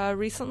Ali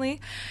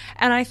recently.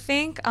 And I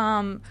think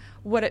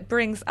what it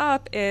brings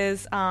up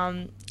is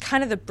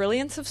kind of the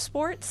brilliance of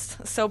sports.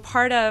 So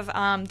part of,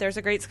 there's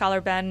a great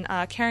scholar, Ben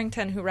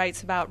Carrington, who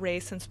writes about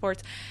race and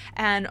sports.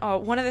 And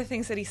one of the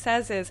things that he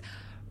says is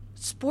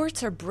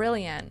sports are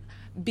brilliant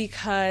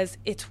because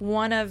it's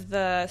one of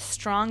the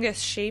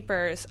strongest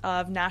shapers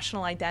of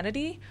national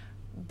identity,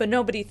 but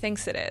nobody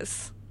thinks it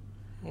is.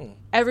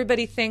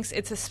 Everybody thinks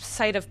it's a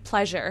site of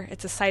pleasure,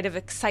 it's a site of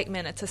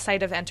excitement, it's a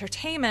site of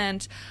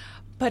entertainment,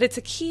 but it's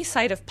a key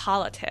site of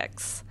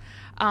politics.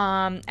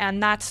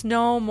 And that's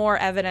no more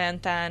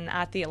evident than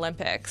at the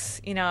Olympics.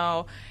 You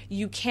know,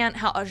 you can't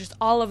help just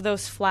all of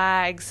those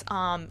flags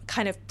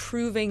kind of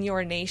proving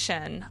your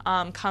nation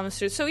comes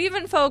through. So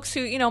even folks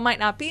who, might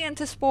not be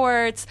into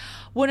sports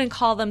wouldn't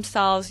call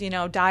themselves,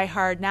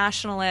 diehard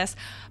nationalists.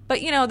 But,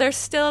 there's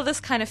still this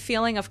kind of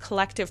feeling of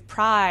collective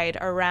pride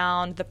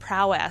around the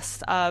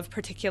prowess of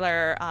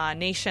particular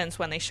nations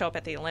when they show up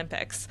at the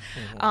Olympics.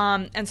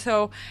 Mm-hmm. And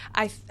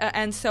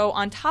so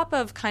on top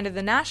of kind of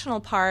the national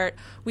part,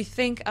 we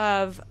think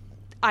of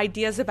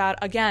ideas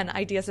about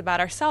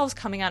ourselves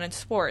coming out in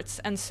sports.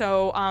 And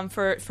so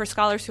for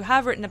scholars who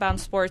have written about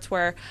sports,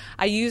 where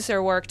I use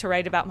their work to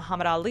write about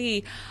Muhammad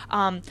Ali,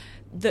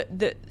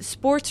 the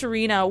sports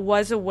arena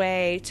was a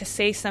way to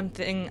say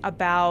something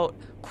about,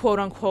 quote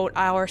unquote,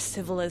 our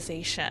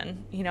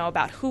civilization,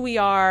 about who we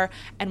are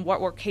and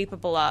what we're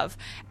capable of.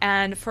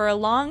 And for a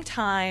long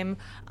time,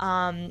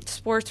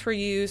 sports were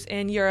used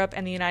in Europe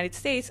and the United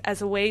States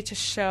as a way to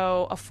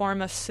show a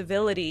form of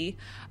civility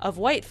of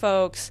white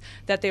folks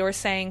that they were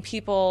saying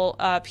people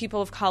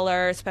of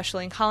color,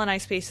 especially in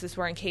colonized spaces,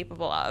 were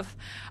incapable of.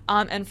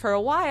 And for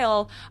a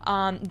while,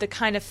 the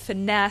kind of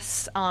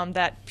finesse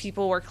that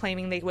people were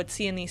claiming they would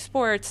see in these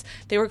sports,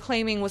 they were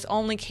claiming was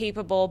only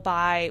capable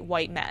by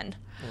white men.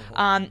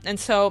 Mm-hmm. And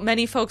so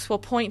many folks will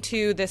point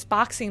to this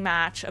boxing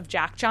match of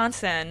Jack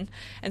Johnson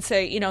and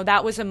say,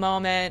 that was a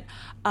moment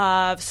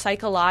of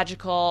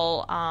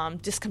psychological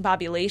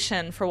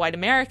discombobulation for white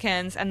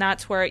Americans. And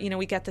that's where,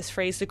 we get this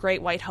phrase, the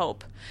Great White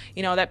Hope,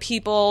 that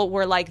people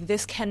were like,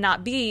 this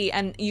cannot be.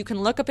 And you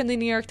can look up in the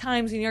New York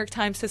Times. The New York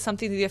Times says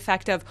something to the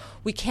effect of,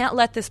 we can't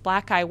let this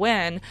black guy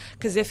win,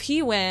 because if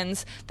he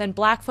wins, then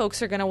black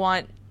folks are going to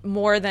want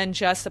more than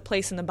just a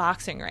place in the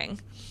boxing ring.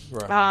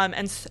 Right.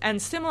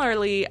 And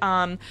similarly,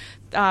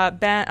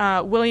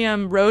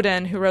 William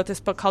Roden, who wrote this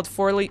book called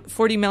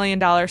 $40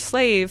 Million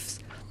Slaves,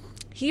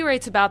 he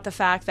writes about the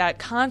fact that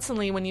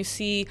constantly when you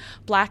see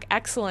black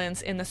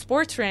excellence in the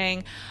sports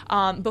ring,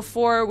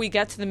 before we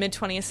get to the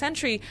mid-20th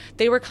century,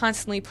 they were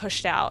constantly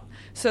pushed out.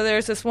 So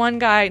there's this one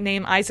guy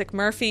named Isaac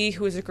Murphy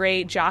who is a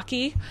great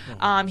jockey.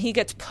 He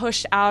gets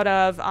pushed out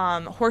of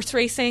horse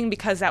racing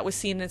because that was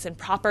seen as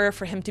improper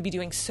for him to be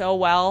doing so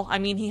well. I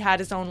mean, he had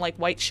his own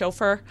white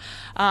chauffeur,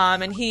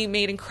 and he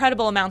made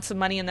incredible amounts of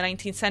money in the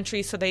 19th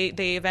century, so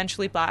they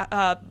eventually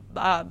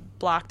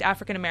blocked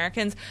African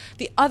Americans.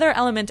 The other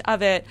element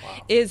of it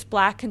is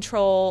Black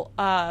control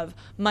of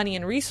money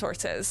and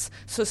resources.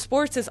 So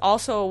sports is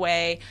also a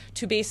way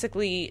to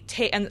basically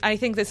take, and I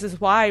think this is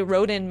why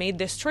Rodin made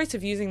this choice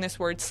of using this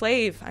word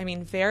slave. I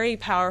mean, very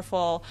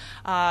powerful,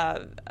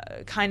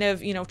 kind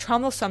of,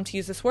 troublesome to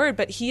use this word,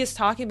 but he is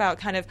talking about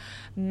kind of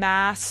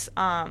mass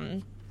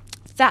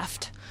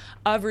theft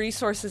of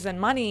resources and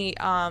money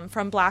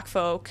from Black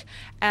folk,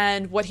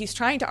 and what he's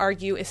trying to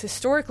argue is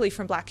historically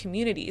from Black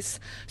communities.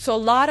 So a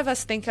lot of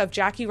us think of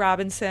Jackie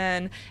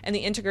Robinson and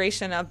the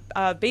integration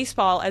of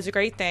baseball as a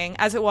great thing,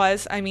 as it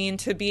was. I mean,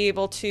 to be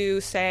able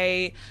to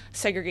say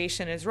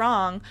segregation is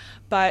wrong,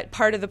 but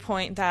part of the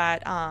point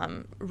that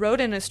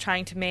Rodin is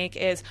trying to make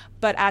is,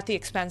 but at the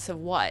expense of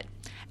what?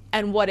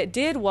 And what it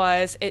did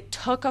was it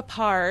took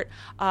apart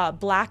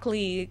Black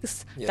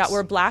leagues that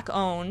were Black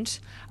owned.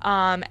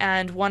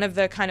 And one of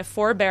the kind of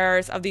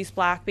forebearers of these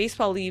Black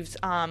baseball leagues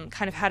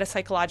kind of had a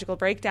psychological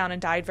breakdown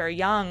and died very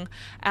young.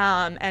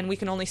 And we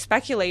can only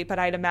speculate, but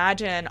I'd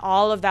imagine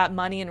all of that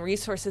money and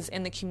resources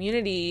in the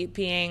community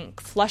being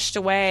flushed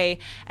away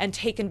and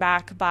taken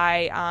back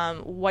by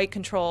white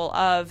control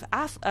of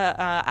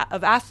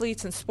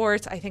athletes and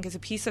sports, I think is a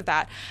piece of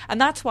that. And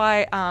that's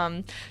why,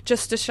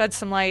 just to shed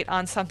some light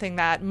on something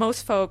that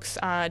most folks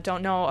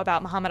don't know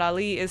about Muhammad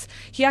Ali, is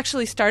he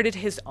actually started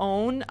his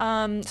own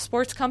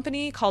sports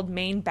company called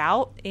Main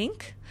Bout,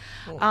 Inc.,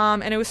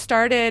 and it was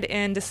started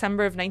in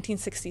December of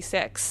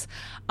 1966.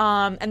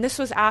 And this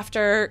was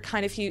after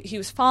kind of he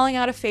was falling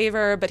out of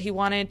favor, but he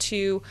wanted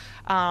to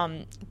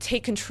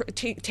take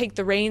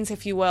the reins,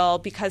 if you will,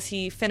 because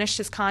he finished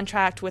his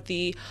contract with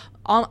the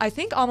I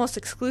think almost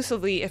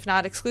exclusively, if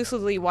not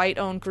exclusively,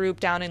 white-owned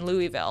group down in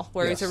Louisville,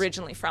 where he's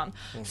originally from.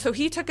 Mm-hmm. So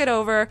he took it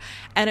over,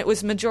 and it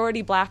was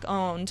majority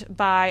Black-owned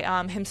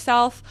by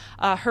himself,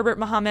 Herbert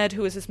Mohammed,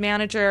 who was his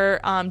manager,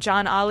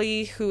 John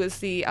Ali, who is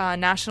the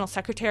National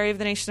Secretary of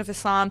the Nation of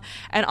Islam,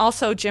 and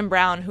also Jim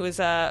Brown, who is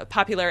a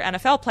popular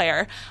NFL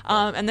player.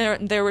 And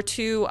there were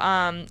two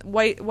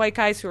white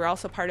guys who were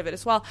also part of it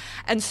as well.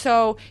 And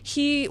so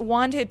he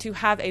wanted to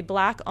have a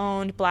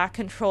Black-owned,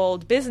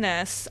 Black-controlled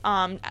business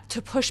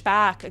to push back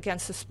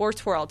against the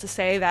sports world, to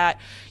say that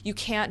you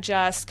can't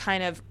just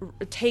kind of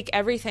take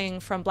everything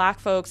from Black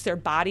folks, their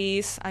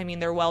bodies, I mean,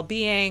 their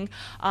well-being,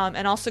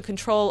 and also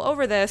control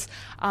over this.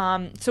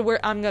 I'm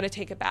going to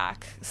take it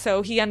back.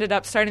 So he ended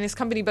up starting this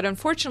company, but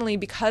unfortunately,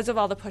 because of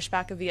all the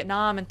pushback of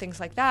Vietnam and things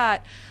like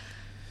that,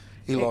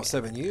 he lost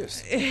 7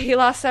 years. He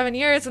lost 7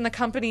 years, and the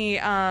company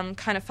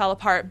kind of fell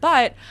apart.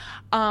 But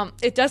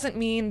it doesn't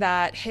mean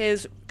that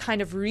his kind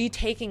of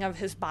retaking of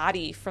his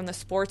body from the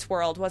sports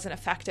world wasn't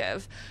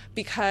effective,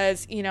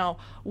 because,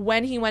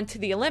 when he went to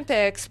the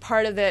Olympics,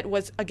 part of it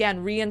was,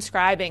 again,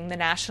 reinscribing the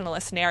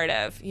nationalist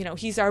narrative.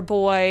 He's our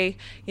boy,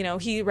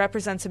 he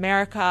represents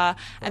America. Right.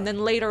 And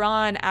then later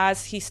on,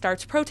 as he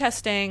starts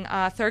protesting,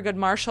 Thurgood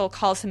Marshall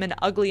calls him an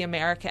ugly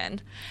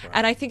American. Right.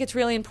 And I think it's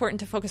really important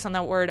to focus on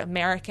that word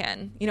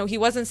American. He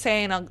wasn't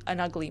saying an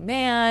ugly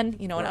man,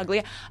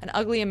 right. an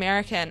ugly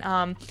American.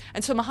 And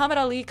so Muhammad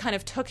Ali kind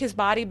of took his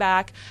body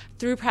back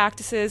through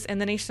practices in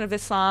the Nation of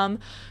Islam.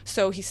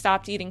 So he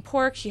stopped eating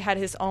pork. He had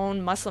his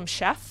own Muslim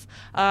chef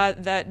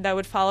that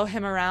would follow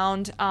him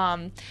around.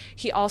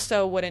 He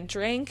also wouldn't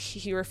drink.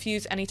 He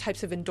refused any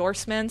types of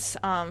endorsements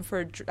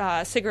for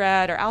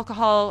cigarette or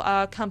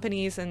alcohol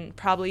companies, and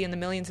probably in the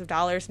millions of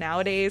dollars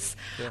nowadays.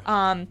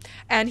 Yeah.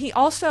 And he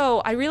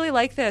also, I really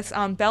like this,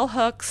 Bell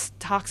Hooks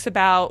talks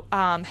about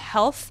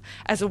health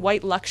as a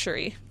white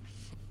luxury.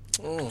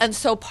 And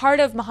so part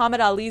of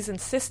Muhammad Ali's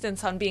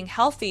insistence on being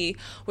healthy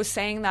was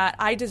saying that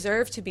I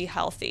deserve to be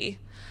healthy.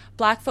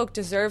 Black folk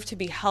deserve to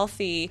be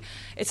healthy.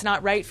 It's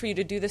not right for you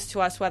to do this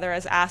to us, whether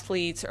as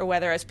athletes or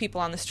whether as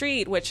people on the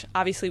street, which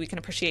obviously we can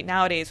appreciate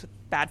nowadays with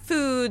bad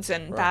foods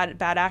and right.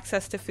 bad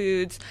access to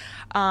foods.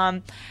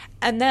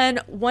 And then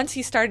once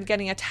he started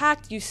getting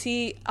attacked, you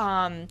see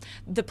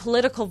the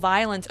political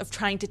violence of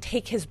trying to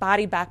take his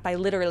body back by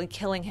literally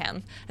killing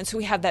him. And so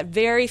we have that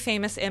very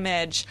famous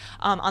image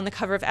on the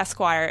cover of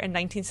Esquire in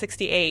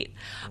 1968,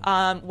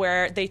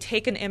 where they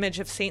take an image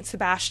of Saint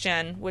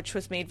Sebastian, which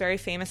was made very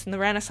famous in the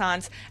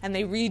Renaissance, and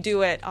they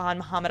redo it on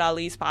Muhammad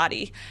Ali's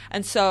body.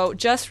 And so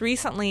just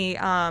recently,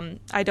 I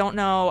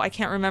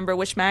can't remember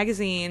which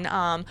magazine,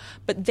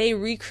 but they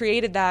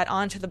recreated that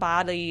onto the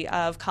body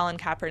of Colin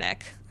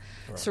Kaepernick.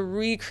 Right. So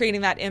recreating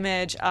that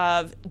image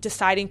of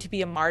deciding to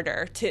be a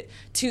martyr,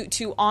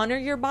 to honor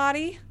your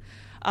body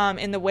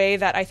in the way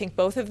that I think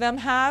both of them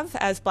have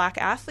as Black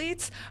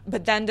athletes,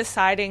 but then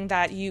deciding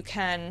that you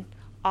can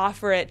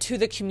offer it to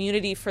the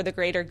community for the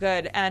greater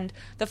good. And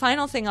the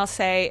final thing I'll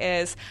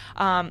say is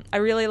I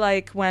really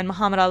like when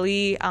Muhammad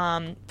Ali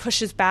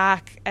pushes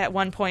back at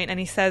one point and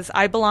he says,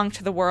 I belong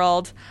to the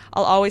world.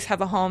 I'll always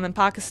have a home in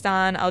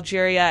Pakistan,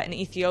 Algeria, and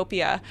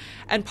Ethiopia.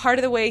 And part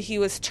of the way he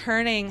was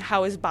turning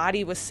how his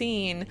body was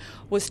seen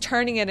was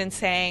turning it and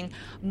saying,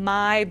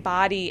 my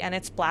body and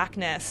its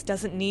Blackness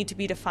doesn't need to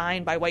be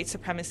defined by white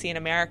supremacy in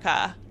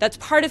America. That's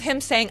part of him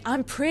saying,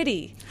 I'm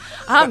pretty,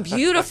 I'm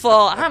beautiful,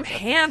 I'm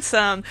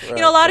handsome.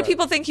 Right. a lot of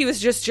people think he was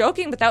just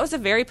joking, but that was a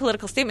very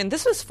political statement.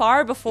 This was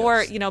far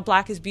before,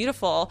 Black is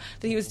Beautiful,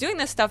 that he was doing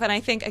this stuff. And I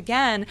think,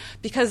 again,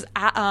 because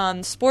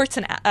sports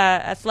and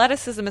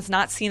athleticism is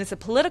not seen as a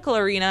political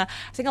arena,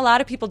 I think a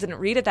lot of people didn't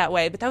read it that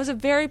way. But that was a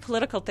very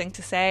political thing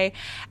to say.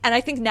 And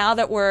I think now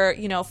that we're,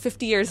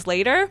 50 years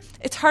later,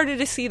 it's harder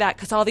to see that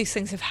because all these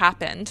things have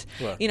happened.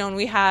 Right. And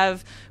we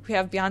have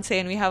Beyonce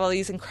and we have all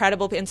these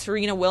incredible, and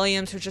Serena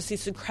Williams are just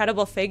these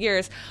incredible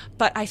figures.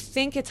 But I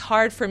think it's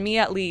hard for me,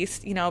 at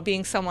least,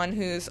 being someone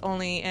who's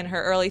only in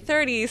her early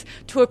 30s,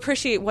 to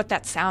appreciate what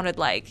that sounded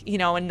like,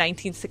 in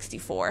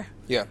 1964.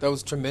 Yeah, that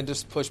was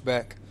tremendous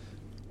pushback,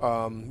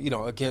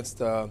 against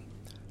a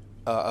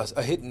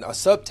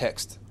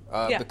subtext,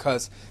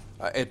 because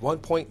at one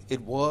point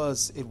it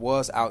was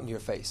out in your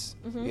face,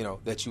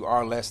 that you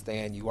are less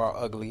than, you are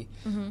ugly.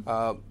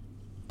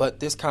 But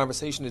this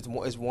conversation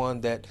is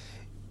one that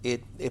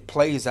it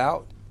plays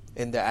out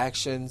in the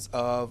actions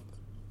of,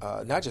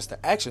 not just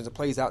the actions, it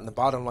plays out in the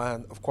bottom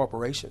line of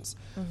corporations.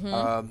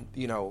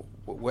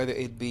 Whether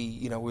it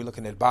be, we're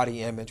looking at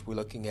body image, we're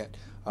looking at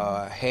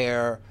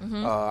hair,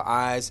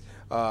 eyes,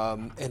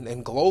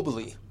 and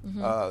globally.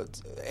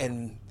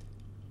 And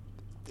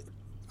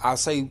I'll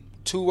say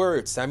two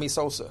words, Sammy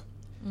Sosa.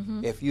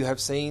 If you have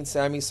seen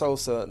Sammy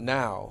Sosa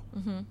now,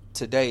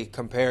 today,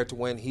 compared to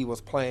when he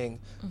was playing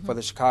for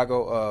the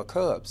Chicago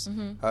Cubs,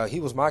 he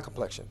was my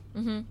complexion.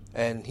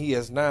 And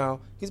he's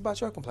about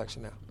your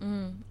complexion now.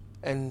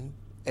 And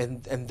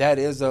that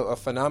is a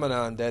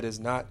phenomenon that is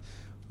not,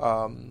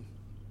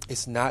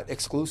 it's not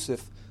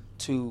exclusive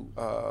to,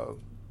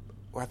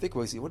 I think,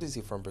 what is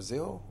he from,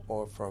 Brazil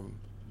or from...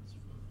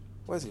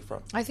 Where is he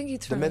from? I think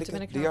he's from the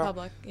Dominican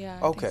Republic. Yeah,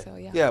 I think so,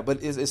 yeah. Yeah,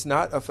 but it's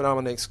not a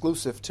phenomenon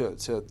exclusive to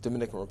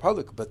Dominican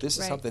Republic, but this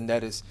is something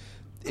that is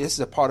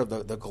a part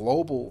of the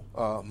global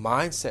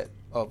mindset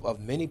of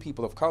many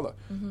people of color,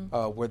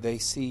 where they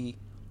see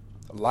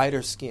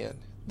lighter skin.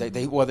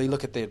 They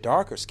look at their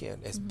darker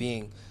skin as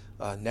being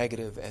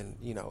negative and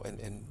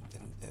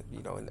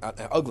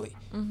ugly.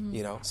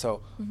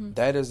 So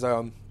that is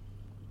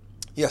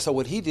so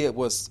what he did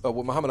was,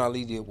 what Muhammad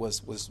Ali did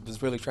was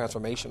really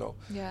transformational.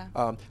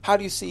 Yeah. How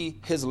do you see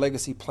his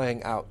legacy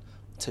playing out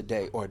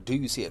today, or do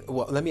you see it?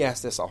 Well, let me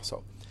ask this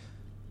also,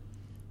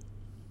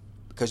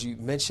 because you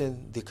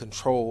mentioned the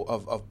control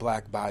of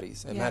black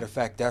bodies. And matter of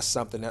fact, that's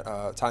something that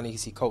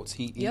Ta-Nehisi Coates,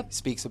 he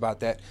speaks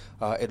about that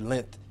at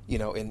length,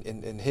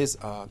 in his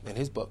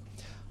book.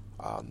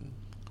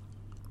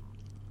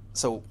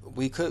 So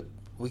we could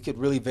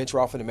really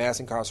venture off into mass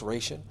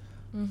incarceration,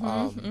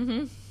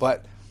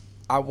 but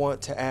I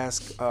want to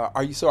ask: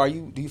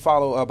 do you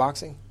follow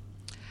boxing?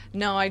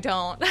 No, I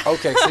don't.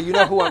 Okay, so you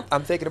know who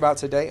I'm thinking about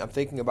today? I'm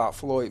thinking about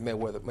Floyd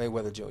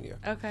Mayweather Jr.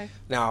 Okay.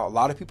 Now, a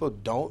lot of people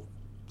don't.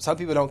 Some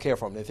people don't care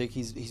for him. They think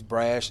he's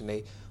brash, and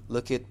they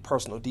look at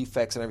personal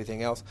defects and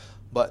everything else.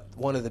 But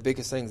one of the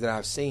biggest things that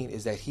I've seen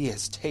is that he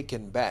has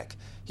taken back.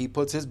 He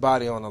puts his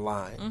body on the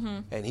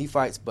line, and he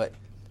fights, but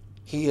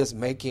he is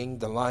making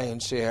the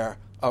lion's share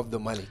of the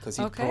money because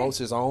he promotes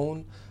his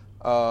own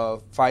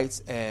fights,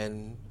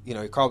 and he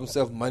calls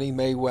himself Money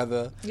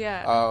Mayweather.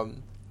 Yeah.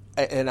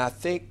 And I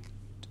think,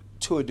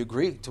 to a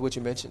degree, to what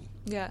you mentioned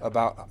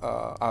about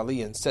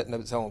Ali and setting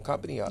up his own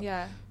company up,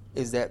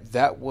 is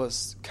that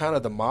was kind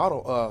of the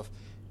model of,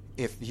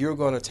 if you're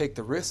going to take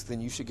the risk,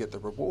 then you should get the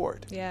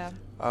reward. Yeah.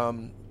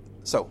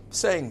 So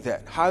saying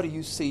that, how do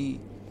you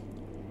see,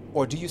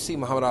 or do you see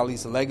Muhammad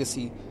Ali's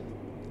legacy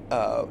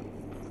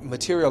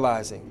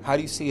materializing? How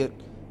do you see it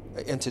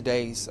in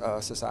today's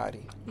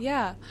society?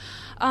 Yeah.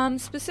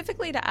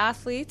 Specifically to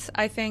athletes,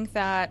 I think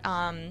that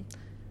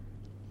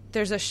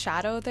there's a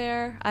shadow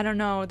there. I don't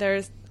know.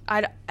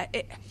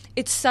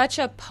 It's such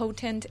a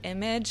potent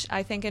image,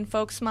 I think, in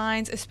folks'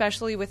 minds,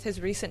 especially with his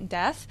recent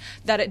death,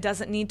 that it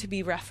doesn't need to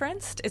be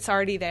referenced. It's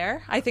already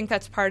there. I think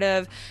that's part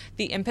of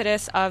the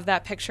impetus of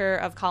that picture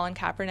of Colin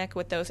Kaepernick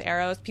with those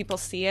arrows. People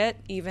see it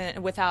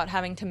even without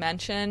having to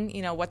mention,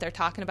 what they're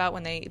talking about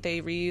when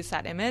they reuse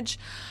that image.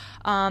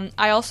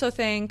 I also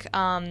think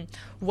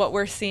what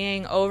we're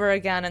seeing over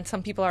again, and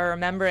some people are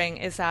remembering,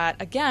 is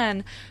that,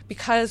 again,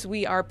 because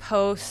we are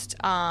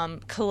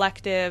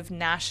post-collective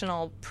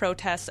national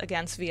protests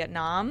against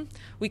Vietnam,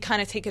 we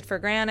kind of take it for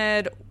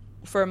granted.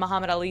 For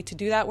Muhammad Ali to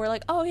do that, we're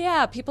like, oh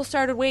yeah, people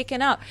started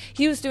waking up.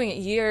 He was doing it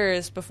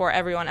years before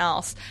everyone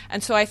else.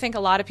 And so I think a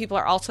lot of people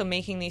are also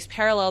making these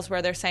parallels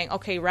where they're saying,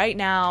 okay, right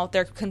now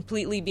they're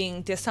completely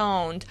being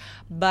disowned,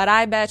 but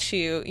I bet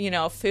you,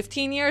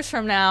 15 years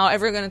from now,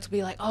 everyone's going to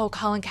be like, oh,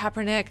 Colin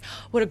Kaepernick,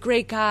 what a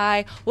great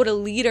guy, what a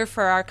leader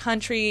for our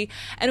country.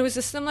 And it was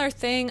a similar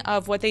thing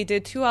of what they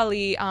did to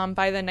Ali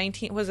by the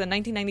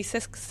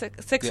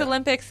 1996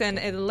 Olympics in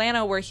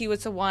Atlanta, where he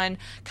was the one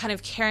kind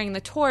of carrying the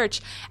torch.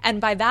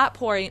 And by that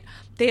point,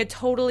 they had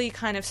totally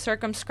kind of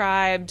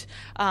circumscribed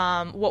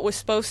what was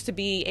supposed to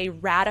be a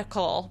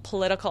radical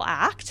political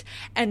act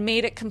and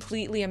made it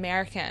completely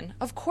American.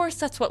 Of course,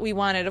 that's what we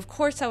wanted. Of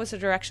course, that was the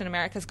direction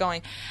America's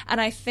going. And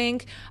I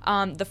think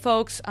the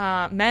folks,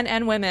 men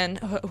and women,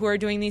 who are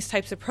doing these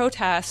types of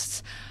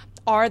protests,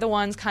 are the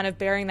ones kind of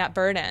bearing that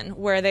burden,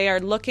 where they are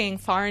looking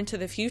far into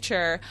the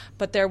future,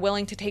 but they're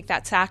willing to take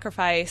that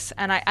sacrifice.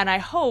 And I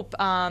hope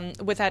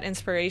with that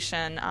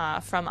inspiration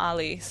from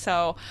Ali.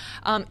 So,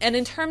 and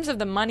in terms of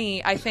the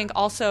money, I think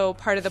also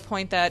part of the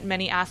point that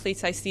many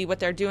athletes I see what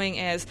they're doing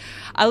is,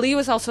 Ali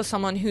was also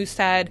someone who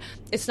said,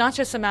 it's not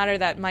just a matter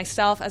that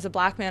myself as a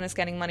black man is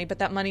getting money, but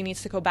that money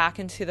needs to go back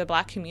into the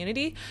black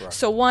community. Right.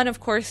 So one, of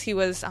course, he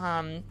was,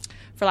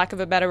 for lack of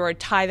a better word,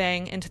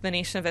 tithing into the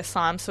Nation of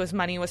Islam. So his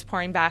money was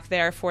pouring back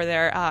there for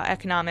their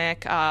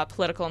economic,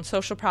 political, and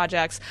social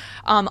projects.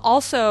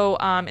 Also,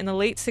 in the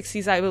late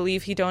 60s, I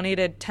believe, he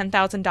donated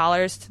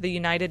 $10,000 to the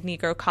United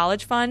Negro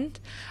College Fund.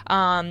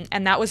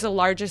 And that was the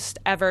largest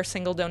ever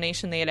single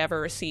donation they had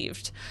ever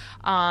received.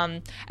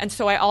 And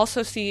so I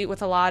also see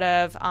with a lot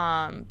of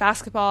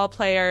basketball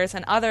players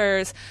and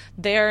others,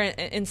 they're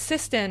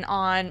insistent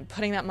on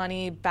putting that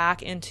money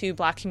back into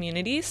black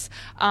communities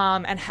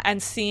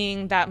and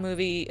seeing that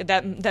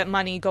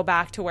money go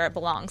back to where it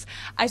belongs.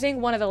 I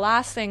think one of the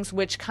last things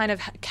which kind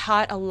of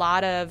caught a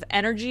lot of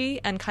energy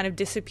and kind of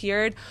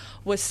disappeared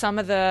was some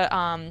of the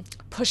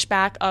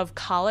pushback of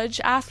college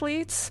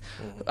athletes,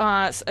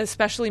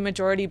 especially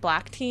majority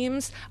black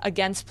teams,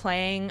 against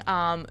playing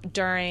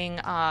during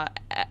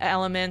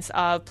elements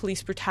of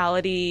police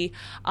brutality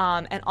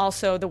and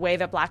also the way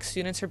that black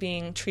students are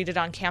being treated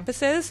on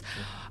campuses.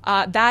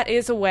 That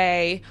is a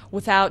way,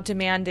 without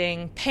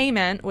demanding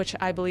payment, which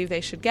I believe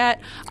they should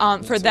get,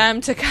 for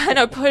them to kind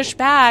of push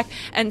back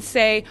and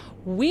say,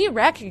 we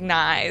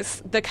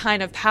recognize the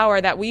kind of power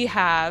that we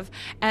have.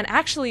 And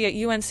actually at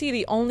UNC,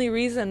 the only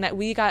reason that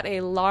we got a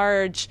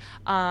large,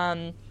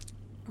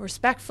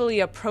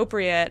 respectfully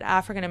appropriate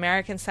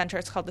African-American center,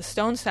 it's called the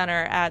Stone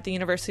Center at the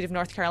University of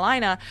North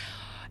Carolina,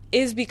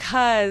 is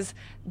because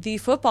the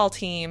football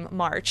team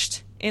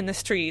marched in the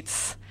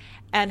streets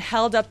and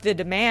held up the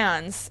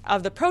demands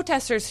of the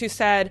protesters who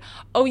said,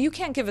 oh, you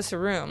can't give us a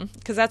room,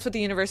 because that's what the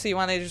university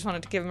wanted. They just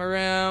wanted to give them a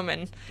room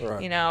and,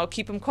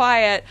 keep them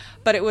quiet.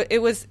 But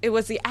it was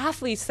the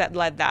athletes that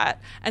led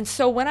that. And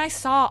so when I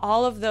saw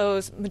all of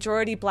those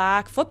majority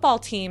black football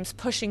teams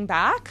pushing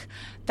back,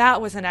 that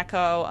was an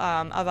echo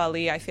of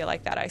Ali, I feel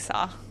like, that I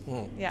saw.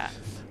 Yeah.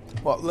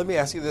 Well, let me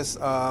ask you this.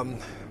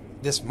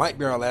 This might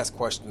be our last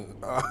question.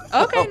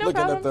 Okay, no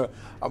problem.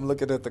 I'm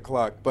looking at the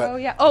clock. But oh,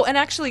 yeah. Oh, and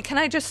actually, can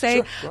I just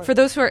say, sure, for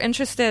those who are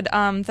interested,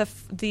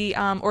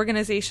 the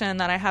organization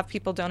that I have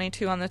people donate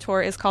to on the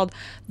tour is called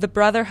the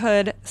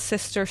Brotherhood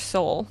Sister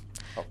Soul.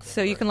 Okay,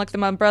 so you can look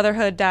them up,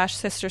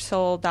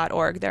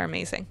 brotherhood-sistersoul.org. They're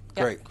amazing.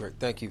 Great.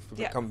 Thank you for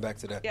coming back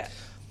to that. Yeah.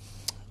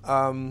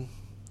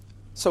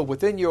 So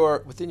within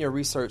your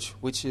research,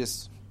 which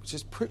is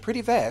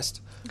pretty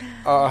vast,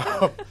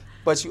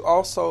 but you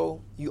also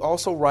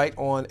write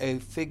on a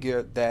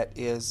figure that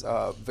is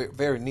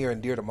very near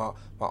and dear to my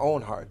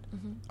own heart,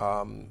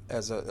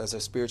 as a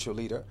spiritual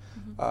leader.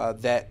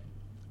 That,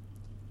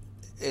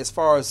 as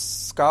far as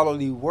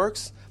scholarly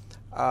works,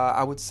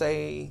 I would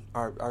say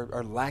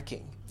are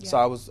lacking. Yeah. So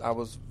I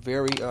was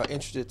very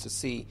interested to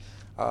see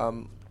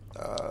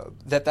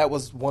that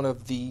was one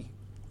of the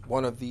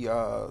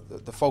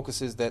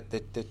focuses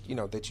that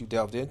you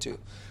delved into.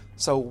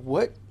 So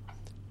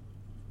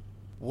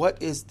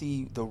what is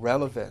the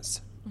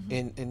relevance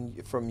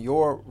in from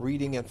your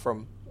reading and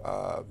from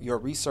your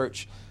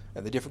research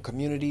and the different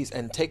communities,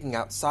 and taking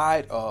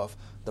outside of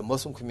the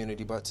Muslim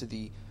community but to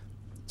the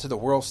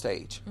world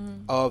stage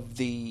of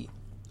the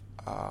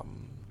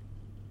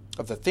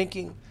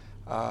thinking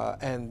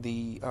and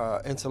the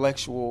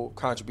intellectual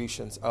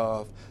contributions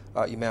of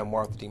Imam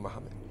Muwaffaq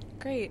Muhammad?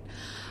 Great.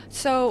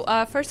 So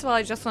first of all,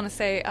 I just want to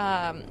say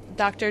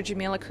Dr.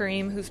 Jamila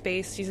Karim,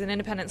 she's an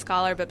independent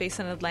scholar but based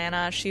in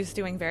Atlanta, she's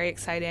doing very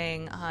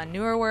exciting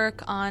newer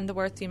work on the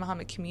Worthy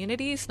Muhammad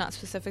communities, not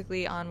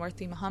specifically on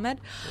Worthy Muhammad.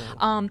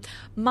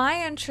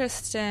 My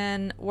interest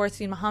in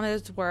Worthy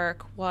Muhammad's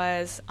work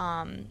was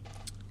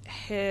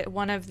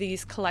one of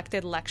these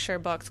collected lecture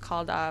books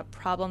called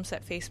Problems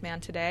That Face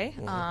Man Today.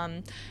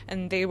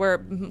 And they were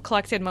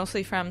collected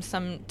mostly from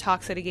some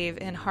talks that he gave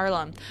in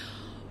Harlem.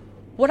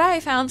 What I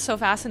found so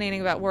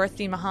fascinating about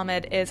Worthy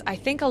Muhammad is I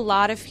think a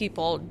lot of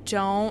people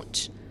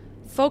don't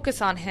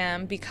focus on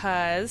him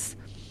because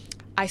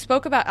I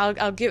spoke about,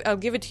 I'll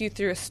give it to you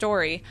through a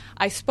story.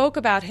 I spoke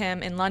about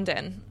him in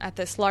London at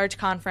this large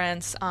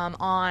conference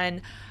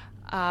on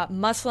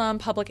Muslim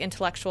public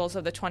intellectuals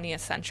of the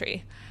 20th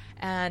century.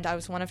 And I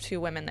was one of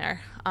two women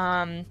there.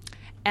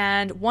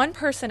 And one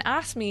person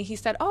asked me, he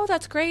said, oh,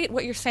 that's great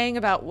what you're saying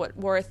about what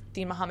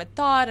Worthy Muhammad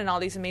thought and all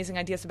these amazing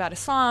ideas about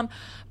Islam,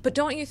 but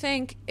don't you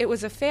think it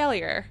was a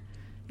failure?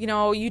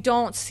 You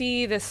don't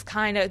see this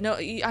kind of,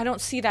 I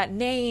don't see that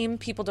name,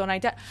 people don't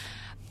identify.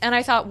 And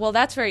I thought, well,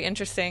 that's very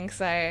interesting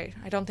because I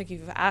don't think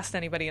you've asked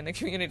anybody in the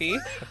community.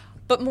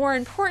 But more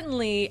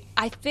importantly,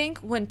 I think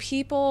when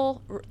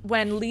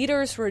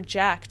leaders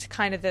reject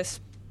kind of this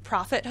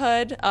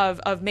prophethood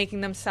of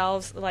making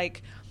themselves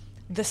like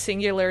the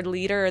singular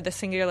leader or the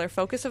singular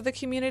focus of the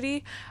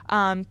community,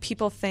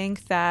 people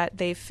think that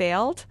they've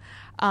failed.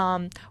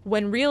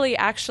 when really,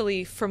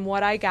 actually, from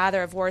what I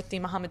gather of Warthi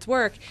Muhammad's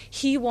work,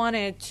 he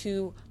wanted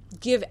to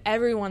give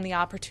everyone the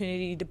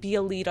opportunity to be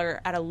a leader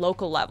at a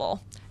local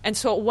level. And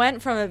so it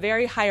went from a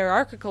very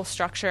hierarchical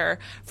structure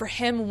for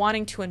him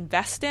wanting to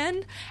invest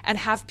in and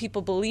have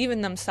people believe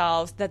in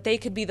themselves that they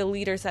could be the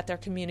leaders that their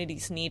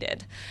communities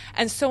needed.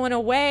 And so in a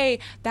way,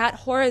 that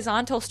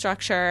horizontal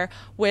structure,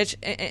 which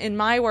in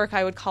my work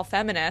I would call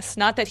feminist,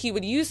 not that he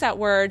would use that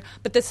word,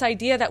 but this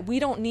idea that we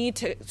don't need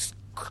to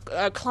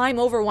climb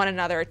over one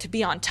another to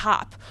be on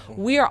top.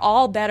 We are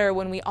all better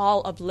when we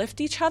all uplift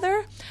each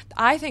other.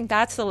 I think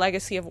that's the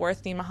legacy of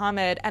Warthi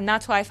Muhammad, and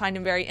that's why I find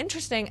him very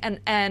interesting.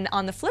 And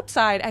on the flip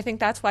side, I think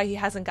that's why he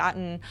hasn't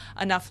gotten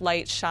enough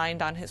light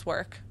shined on his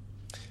work.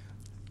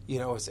 You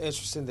know, it's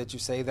interesting that you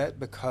say that,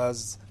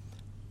 because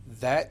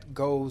that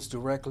goes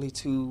directly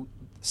to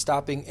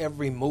stopping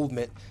every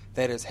movement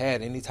that has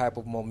had any type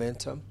of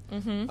momentum,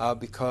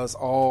 because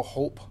all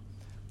hope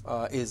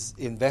is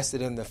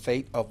invested in the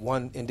fate of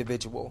one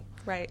individual.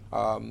 Right.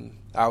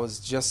 I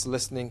was just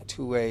listening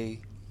to a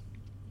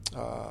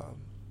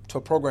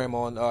program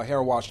on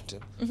Harold Washington,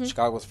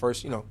 Chicago's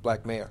first,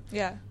 black mayor.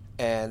 Yeah.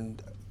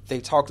 And they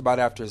talked about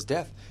after his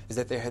death is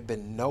that there had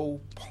been no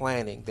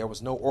planning, there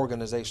was no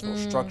organizational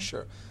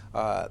structure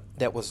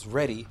that was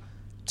ready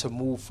to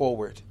move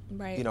forward.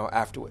 Right.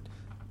 Afterward.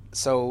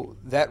 So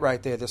that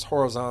right there, this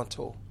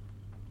horizontal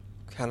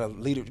kind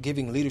of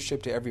giving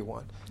leadership to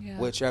everyone,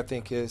 which I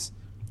think is.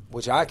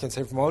 Which I can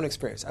say from my own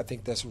experience, I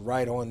think that's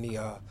right on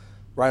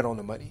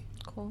the money.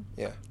 Cool.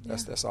 Yeah,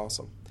 that's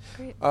awesome.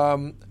 Great.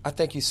 I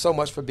thank you so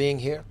much for being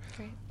here.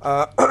 Great.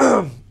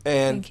 And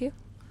Thank you.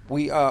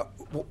 We how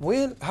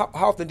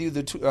often do you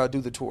do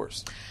the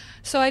tours?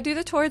 So I do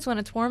the tours when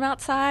it's warm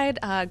outside.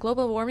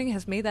 Global warming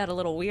has made that a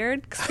little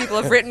weird, because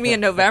people have written me in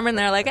November and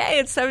they're like, hey,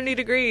 it's 70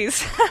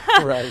 degrees.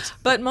 Right.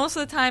 But most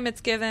of the time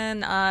it's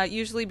given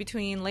usually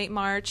between late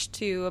March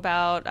to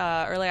about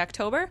early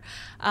October,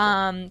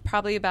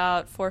 probably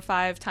about 4 or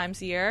 5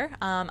 times a year.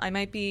 I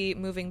might be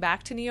moving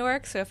back to New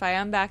York, so if I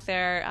am back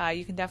there,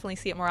 you can definitely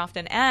see it more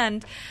often.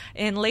 And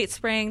in late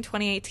spring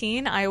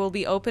 2018, I will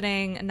be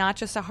opening not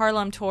just a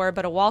Harlem tour,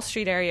 but a Wall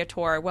Street area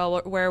tour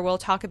where we'll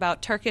talk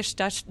about Turkish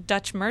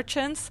Dutch merchants.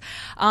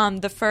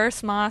 The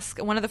first mosque,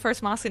 one of the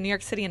first mosques in New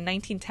York City in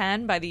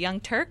 1910 by the Young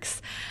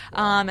Turks,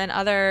 and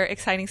other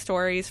exciting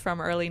stories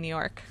from early New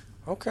York.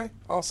 Okay,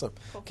 awesome.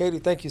 Cool. Katie,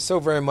 thank you so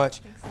very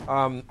much.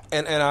 And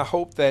I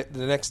hope that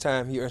the next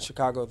time you're in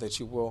Chicago that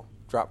you will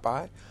drop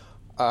by.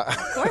 Of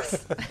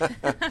course.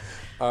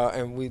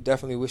 And we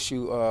definitely wish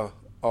you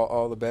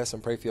all the best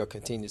and pray for your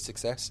continued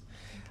success.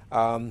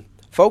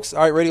 Folks,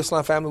 all right, Radio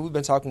Islam family, we've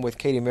been talking with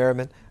Katie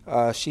Merriman.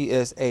 She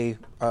is a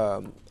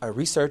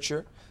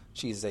researcher.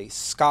 She's a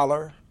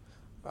scholar.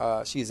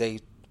 She's and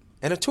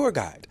a tour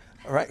guide.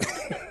 All right.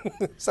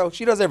 So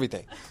she does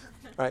everything.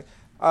 All right.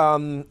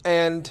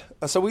 And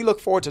so we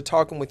look forward to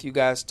talking with you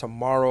guys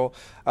tomorrow.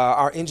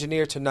 Our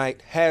engineer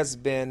tonight has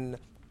been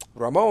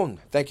Ramon.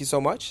 Thank you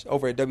so much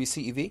over at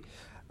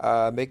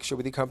WCEV. Make sure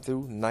we come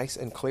through nice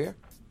and clear.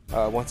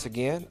 Once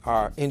again,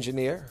 our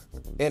engineer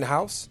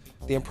in-house,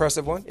 the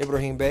impressive one,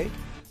 Ibrahim Bey.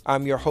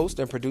 I'm your host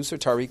and producer,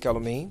 Tariq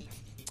El-Amin.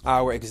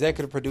 Our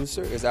executive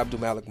producer is Abdul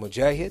Malik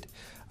Mujahid.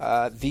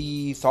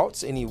 The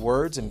thoughts, any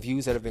words, and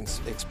views that have been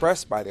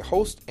expressed by the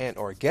host and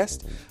or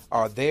guest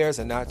are theirs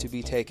and not to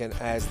be taken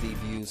as the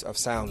views of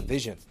Sound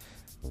Vision.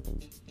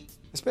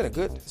 It's been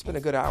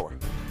a good hour,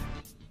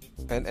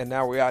 and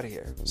now we're out of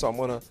here. So I'm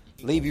gonna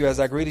leave you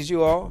as I greeted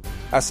you all.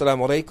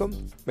 Assalamu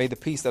alaikum. May the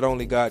peace that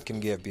only God can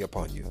give be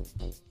upon you.